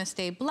 Black's gonna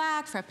stay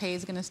black, frappe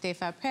is gonna stay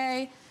frappe,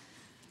 and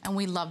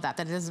we love that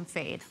it doesn't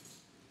fade.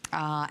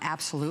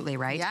 Absolutely,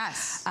 right?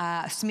 Yes.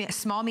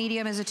 Small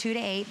medium is a 2 to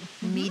 8.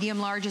 Medium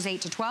large is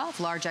 8 to 12.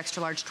 Large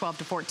extra large 12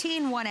 to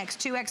 14. 1X,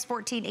 2X,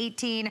 14,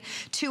 18.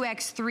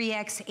 2X,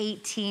 3X,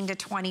 18 to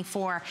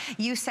 24.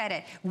 You said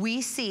it.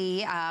 We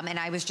see, and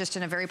I was just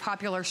in a very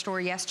popular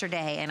store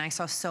yesterday, and I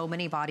saw so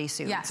many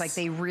bodysuits. Yes. Like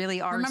they really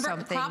are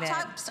something crop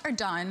tops are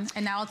done,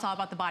 and now it's all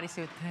about the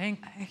bodysuit. Thank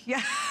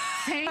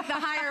the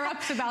higher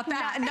ups about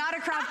that. Not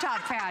a crop top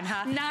fan,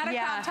 huh? Not a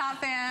crop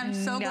top fan.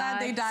 So glad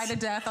they died a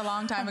death a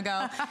long time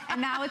ago. And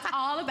now it's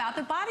all about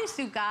the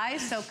bodysuit,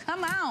 guys, so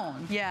come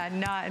on. Yeah,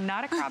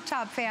 not a crop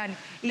top fan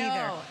either.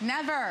 No,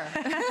 never.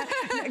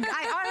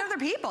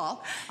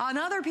 On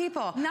other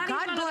people. Not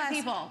God even on bless. other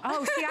people.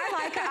 Oh, see,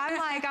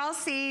 I'll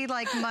see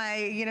like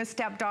my,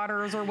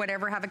 stepdaughters or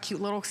whatever have a cute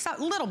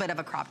little bit of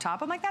a crop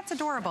top. I'm like, that's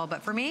adorable,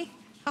 but for me,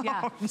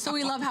 yeah, so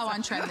we love how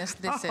on trend this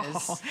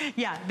is.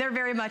 Yeah, they're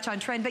very much on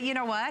trend. But you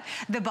know what?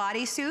 The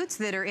bodysuits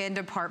that are in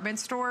department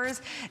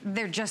stores,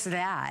 they're just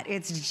that.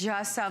 It's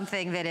just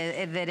something that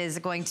is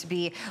going to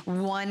be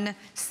one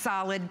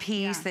solid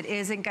piece that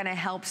isn't going to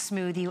help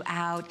smooth you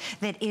out,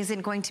 that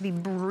isn't going to be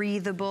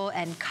breathable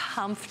and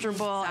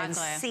comfortable and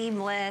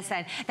seamless,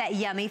 and that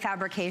Yummie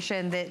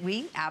fabrication that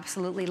we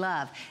absolutely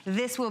love.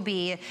 This will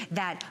be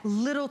that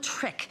little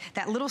trick,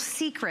 that little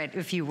secret,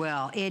 if you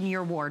will, in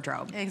your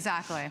wardrobe.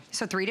 Exactly.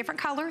 So 3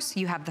 different colors.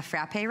 You have the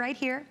frappe right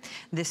here.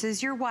 This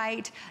is your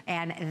white,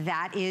 and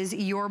that is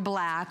your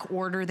black.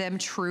 Order them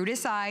true to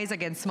size.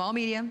 Again, small,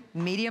 medium,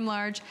 medium,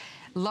 large,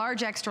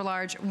 large, extra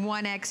large,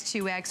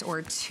 1X, 2X,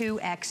 or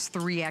 2X,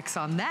 3X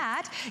on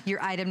that.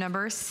 Your item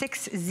number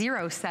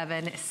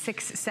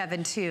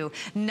 607672.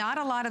 Not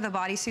a lot of the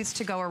bodysuits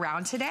to go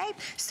around today.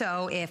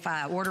 So if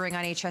ordering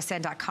on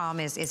hsn.com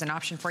is an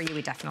option for you,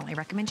 we definitely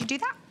recommend you do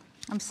that.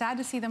 I'm sad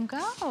to see them go.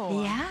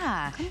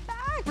 Yeah. Come back.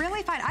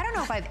 Really fun. I don't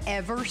know if I've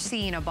ever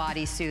seen a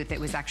bodysuit that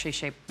was actually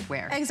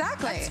shapewear.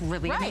 Exactly. That's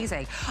really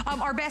amazing.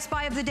 Our best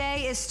buy of the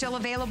day is still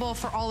available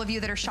for all of you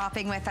that are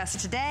shopping with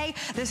us today.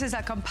 This is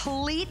a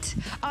complete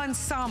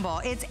ensemble.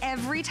 It's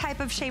every type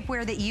of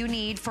shapewear that you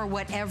need for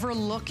whatever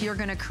look you're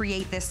gonna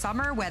create this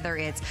summer, whether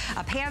it's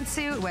a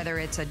pantsuit, whether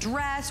it's a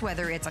dress,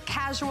 whether it's a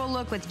casual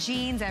look with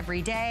jeans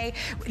every day.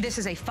 This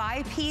is a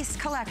 5-piece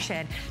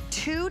collection,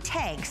 2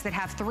 tanks that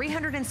have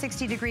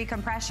 360-degree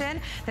compression.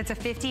 That's a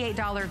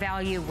 $58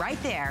 value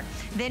right there.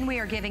 Then we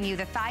are giving you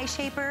the thigh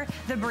shaper,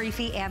 the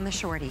briefy, and the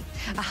shorty.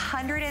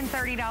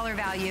 $130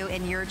 value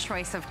in your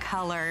choice of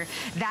color.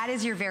 That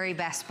is your very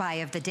best buy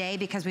of the day,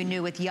 because we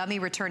knew with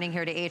Yummie returning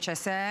here to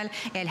HSN,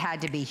 it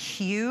had to be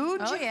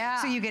huge. Oh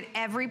yeah. So you get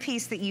every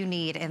piece that you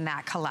need in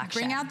that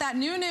collection. Bring out that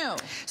new.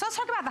 So let's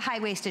talk about the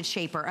high-waisted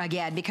shaper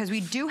again, because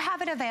we do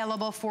have it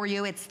available for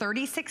you. It's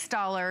 $36,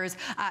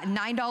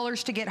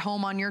 $9 to get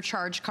home on your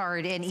charge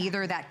card in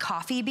either that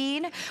coffee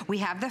bean, we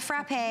have the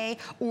frappe,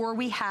 or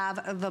we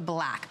have the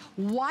black.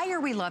 Why are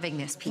we loving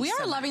this piece? We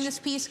are loving this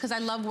piece because I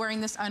love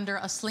wearing this under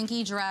a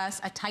slinky dress,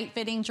 a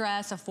tight-fitting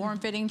dress, a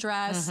form-fitting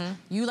dress.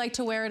 You like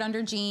to wear it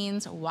under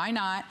jeans, why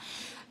not?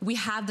 We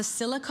have the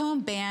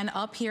silicone band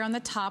up here on the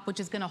top,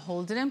 which is gonna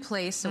hold it in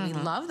place, so we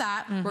love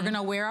that. We're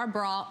gonna wear our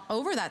bra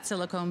over that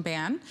silicone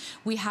band.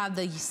 We have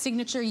the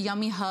signature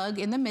Yummie hug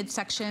in the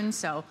midsection,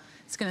 so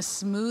it's gonna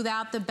smooth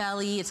out the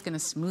belly, it's gonna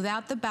smooth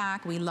out the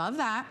back. We love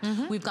that.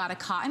 We've got a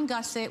cotton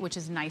gusset, which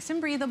is nice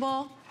and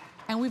breathable.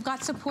 And we've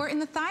got support in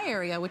the thigh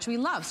area, which we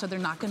love, so they're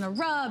not gonna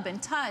rub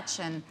and touch,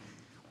 and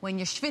when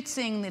you're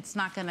schwitzing, it's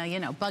not gonna, you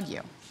know, bug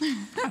you.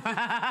 It's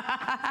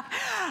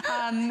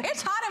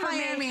hot in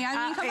Miami.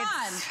 I mean, come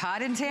on. It's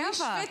hot in Tampa.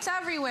 We schwitz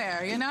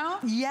everywhere, you know?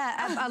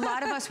 Yeah, a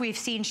lot of us, we've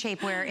seen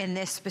shapewear in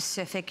this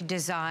specific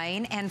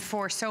design, and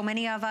for so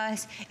many of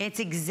us, it's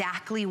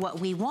exactly what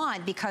we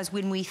want, because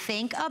when we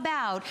think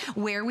about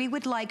where we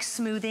would like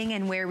smoothing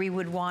and where we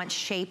would want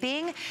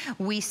shaping,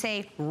 we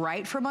say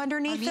right from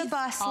underneath the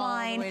bust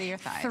line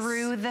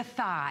through the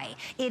thigh.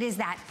 It is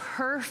that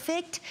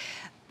perfect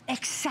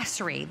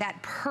accessory, that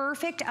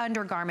perfect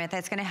undergarment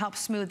that's gonna help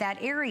smooth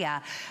that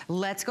area.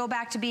 Let's go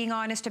back to being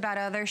honest about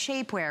other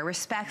shapewear.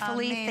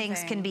 Respectfully,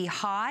 things can be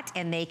hot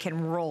and they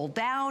can roll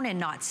down and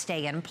not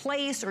stay in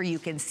place, or you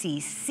can see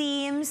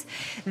seams.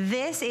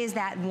 This is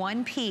that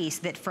one piece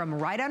that from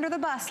right under the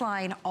bust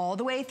line all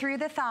the way through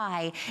the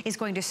thigh is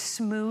going to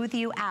smooth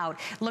you out.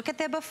 Look at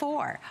the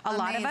before. A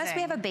lot of us,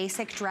 we have a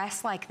basic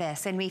dress like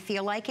this and we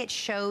feel like it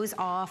shows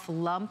off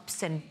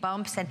lumps and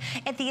bumps, and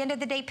at the end of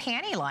the day,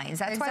 panty lines.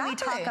 That's why we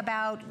talk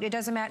about, it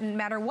doesn't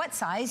matter what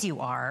size you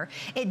are,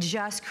 it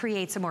just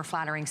creates a more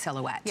flattering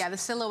silhouette. Yeah, the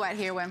silhouette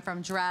here went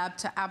from drab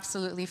to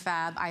absolutely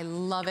fab. I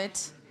love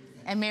it.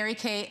 And Mary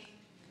Kate,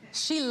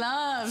 she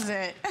loves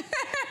it.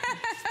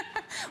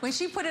 When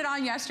she put it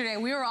on yesterday,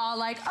 we were all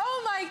like,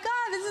 oh my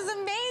God, this is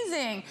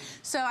amazing.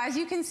 So as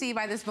you can see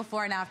by this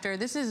before and after,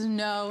 this is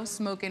no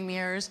smoke and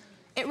mirrors.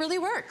 It really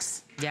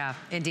works. Yeah,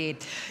 indeed.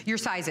 Your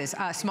sizes,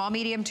 small,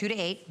 medium, 2 to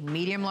 8,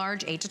 medium,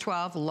 large, 8 to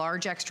 12,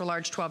 large, extra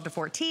large, 12 to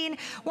 14,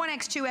 1X,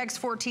 2X,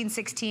 14,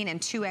 16, and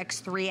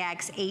 2X,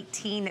 3X,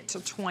 18 to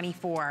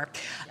 24.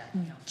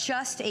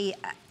 Just a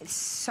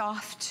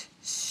soft,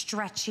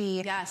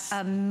 stretchy,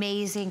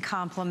 amazing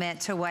complement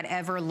to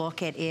whatever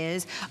look it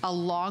is. A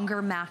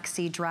longer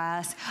maxi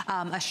dress,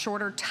 a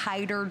shorter,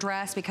 tighter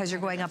dress because you're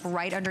going up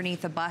right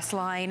underneath the bust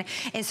line.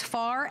 As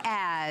far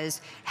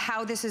as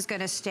how this is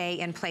gonna stay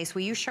in place,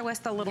 will you show us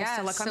the little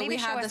silicone? So we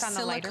have the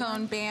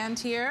silicone band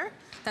here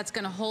that's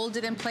gonna hold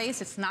it in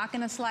place. It's not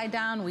gonna slide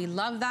down. We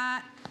love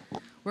that.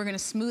 We're gonna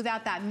smooth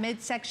out that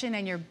midsection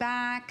and your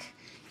back.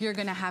 You're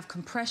gonna have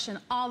compression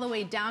all the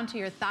way down to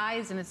your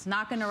thighs, and it's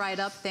not gonna ride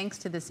up thanks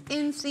to this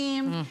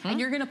inseam. And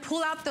you're gonna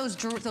pull out those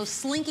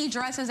slinky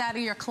dresses out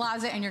of your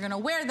closet, and you're gonna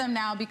wear them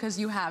now because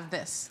you have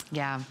this.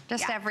 Yeah,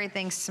 just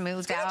everything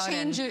smoothed out. It's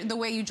gonna change the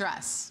way you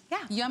dress. Yeah.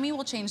 Yummie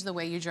will change the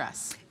way you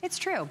dress. It's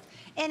true.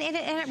 And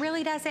it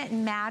really doesn't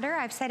matter.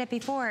 I've said it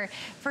before.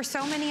 For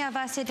so many of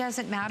us, it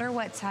doesn't matter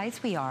what size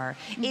we are.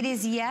 It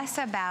is, yes,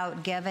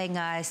 about giving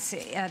us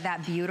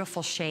that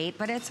beautiful shape,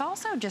 but it's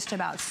also just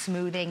about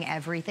smoothing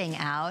everything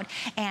out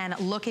and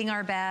looking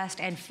our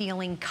best and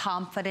feeling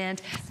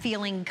confident,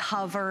 feeling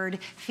covered,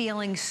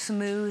 feeling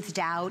smoothed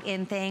out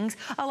in things.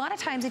 A lot of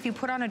times, if you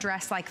put on a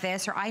dress like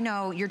this, or I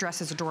know your dress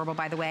is adorable,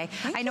 by the way.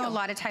 I know a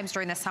lot of times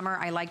during the summer,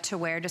 I like to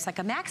wear just like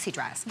a maxi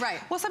dress. Right.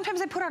 Well,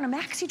 sometimes I put on a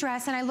maxi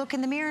dress and I look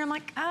in the mirror and I'm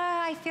like,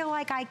 I feel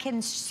like I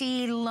can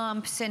see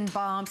lumps and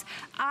bumps.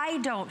 I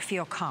don't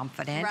feel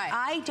confident. Right.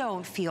 I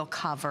don't feel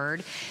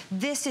covered.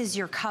 This is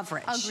your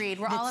coverage. Agreed.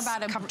 We're all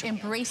about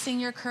embracing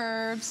your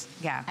curves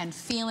and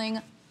feeling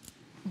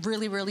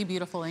really, really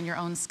beautiful in your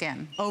own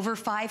skin. Over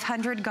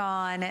 500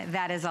 gone.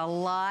 That is a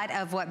lot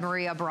of what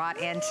Maria brought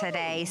in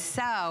today.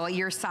 So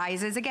your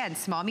sizes, again,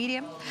 small,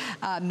 medium,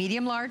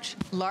 medium, large,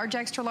 large,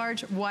 extra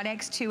large,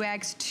 1X,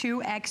 2X,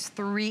 2X,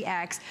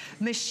 3X,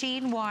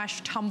 machine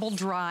wash, tumble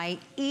dry,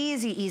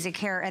 easy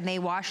care, and they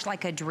wash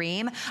like a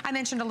dream. I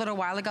mentioned a little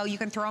while ago, you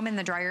can throw them in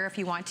the dryer if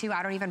you want to.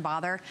 I don't even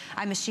bother.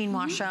 I machine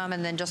wash them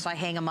and then just I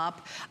hang them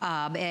up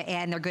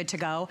and they're good to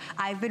go.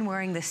 I've been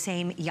wearing the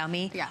same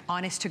Yummie,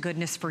 honest to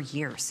goodness, for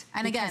years.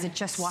 And again, because it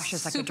just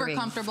washes like a dream.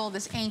 Super comfortable.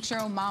 This ain't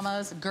your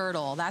mama's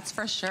girdle, that's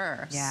for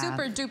sure. Yeah.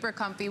 Super duper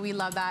comfy, we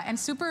love that. And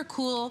super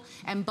cool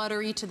and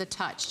buttery to the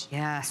touch.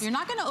 Yes. So you're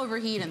not gonna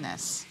overheat in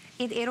this.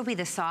 It'll be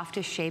the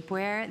softest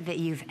shapewear that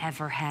you've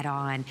ever had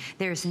on.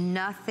 There's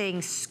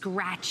nothing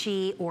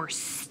scratchy or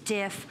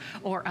stiff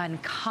or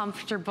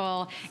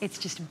uncomfortable. It's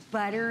just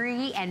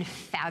buttery and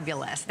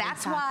fabulous.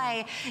 That's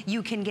why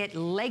you can get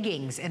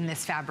leggings in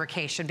this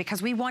fabrication,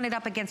 because we want it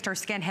up against our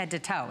skin head to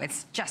toe.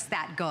 It's just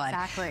that good.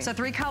 Exactly. So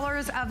 3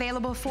 colors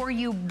available for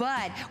you,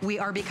 but we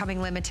are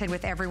becoming limited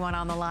with everyone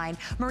on the line.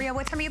 Maria,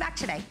 what time are you back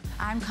today?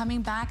 I'm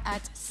coming back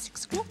at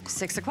 6 o'clock.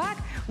 6 o'clock.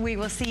 We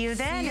will see you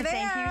then. See you there.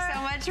 Thank you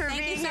so much for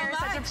being here.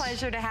 Such a much.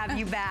 pleasure to have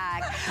you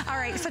back. All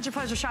right, such a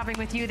pleasure shopping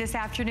with you this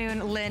afternoon.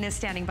 Lynn is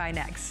standing by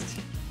next.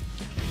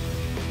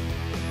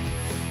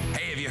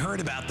 Hey, have you heard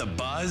about the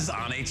buzz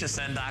on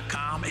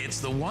hsn.com?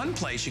 It's the one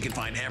place you can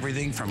find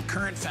everything from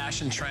current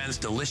fashion trends,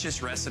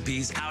 delicious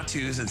recipes,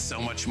 how-tos, and so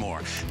much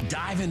more.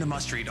 Dive into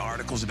must-read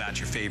articles about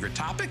your favorite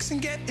topics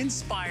and get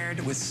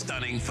inspired with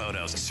stunning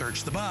photos.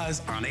 Search the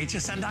buzz on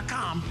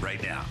hsn.com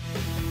right now.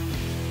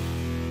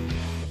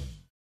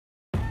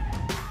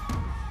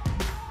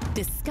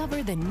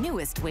 Discover the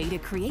newest way to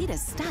create a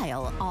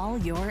style all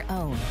your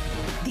own.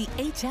 The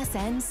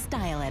HSN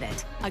Style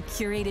Edit, a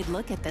curated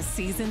look at the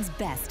season's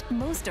best,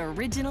 most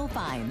original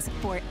finds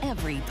for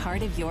every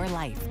part of your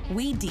life.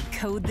 We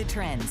decode the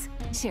trends,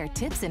 share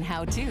tips and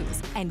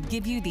how-tos, and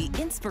give you the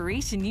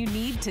inspiration you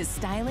need to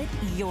style it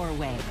your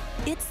way.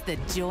 It's the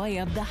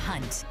joy of the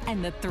hunt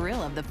and the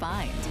thrill of the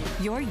find.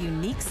 Your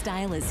unique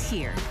style is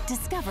here.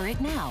 Discover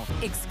it now,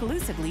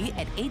 exclusively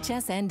at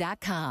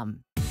hsn.com.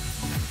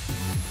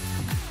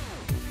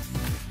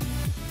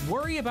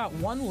 Worry about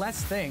one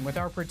less thing with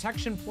our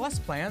Protection Plus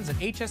plans at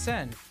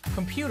HSN.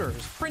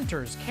 Computers,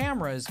 printers,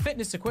 cameras,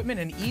 fitness equipment,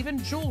 and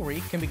even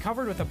jewelry can be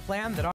covered with a plan that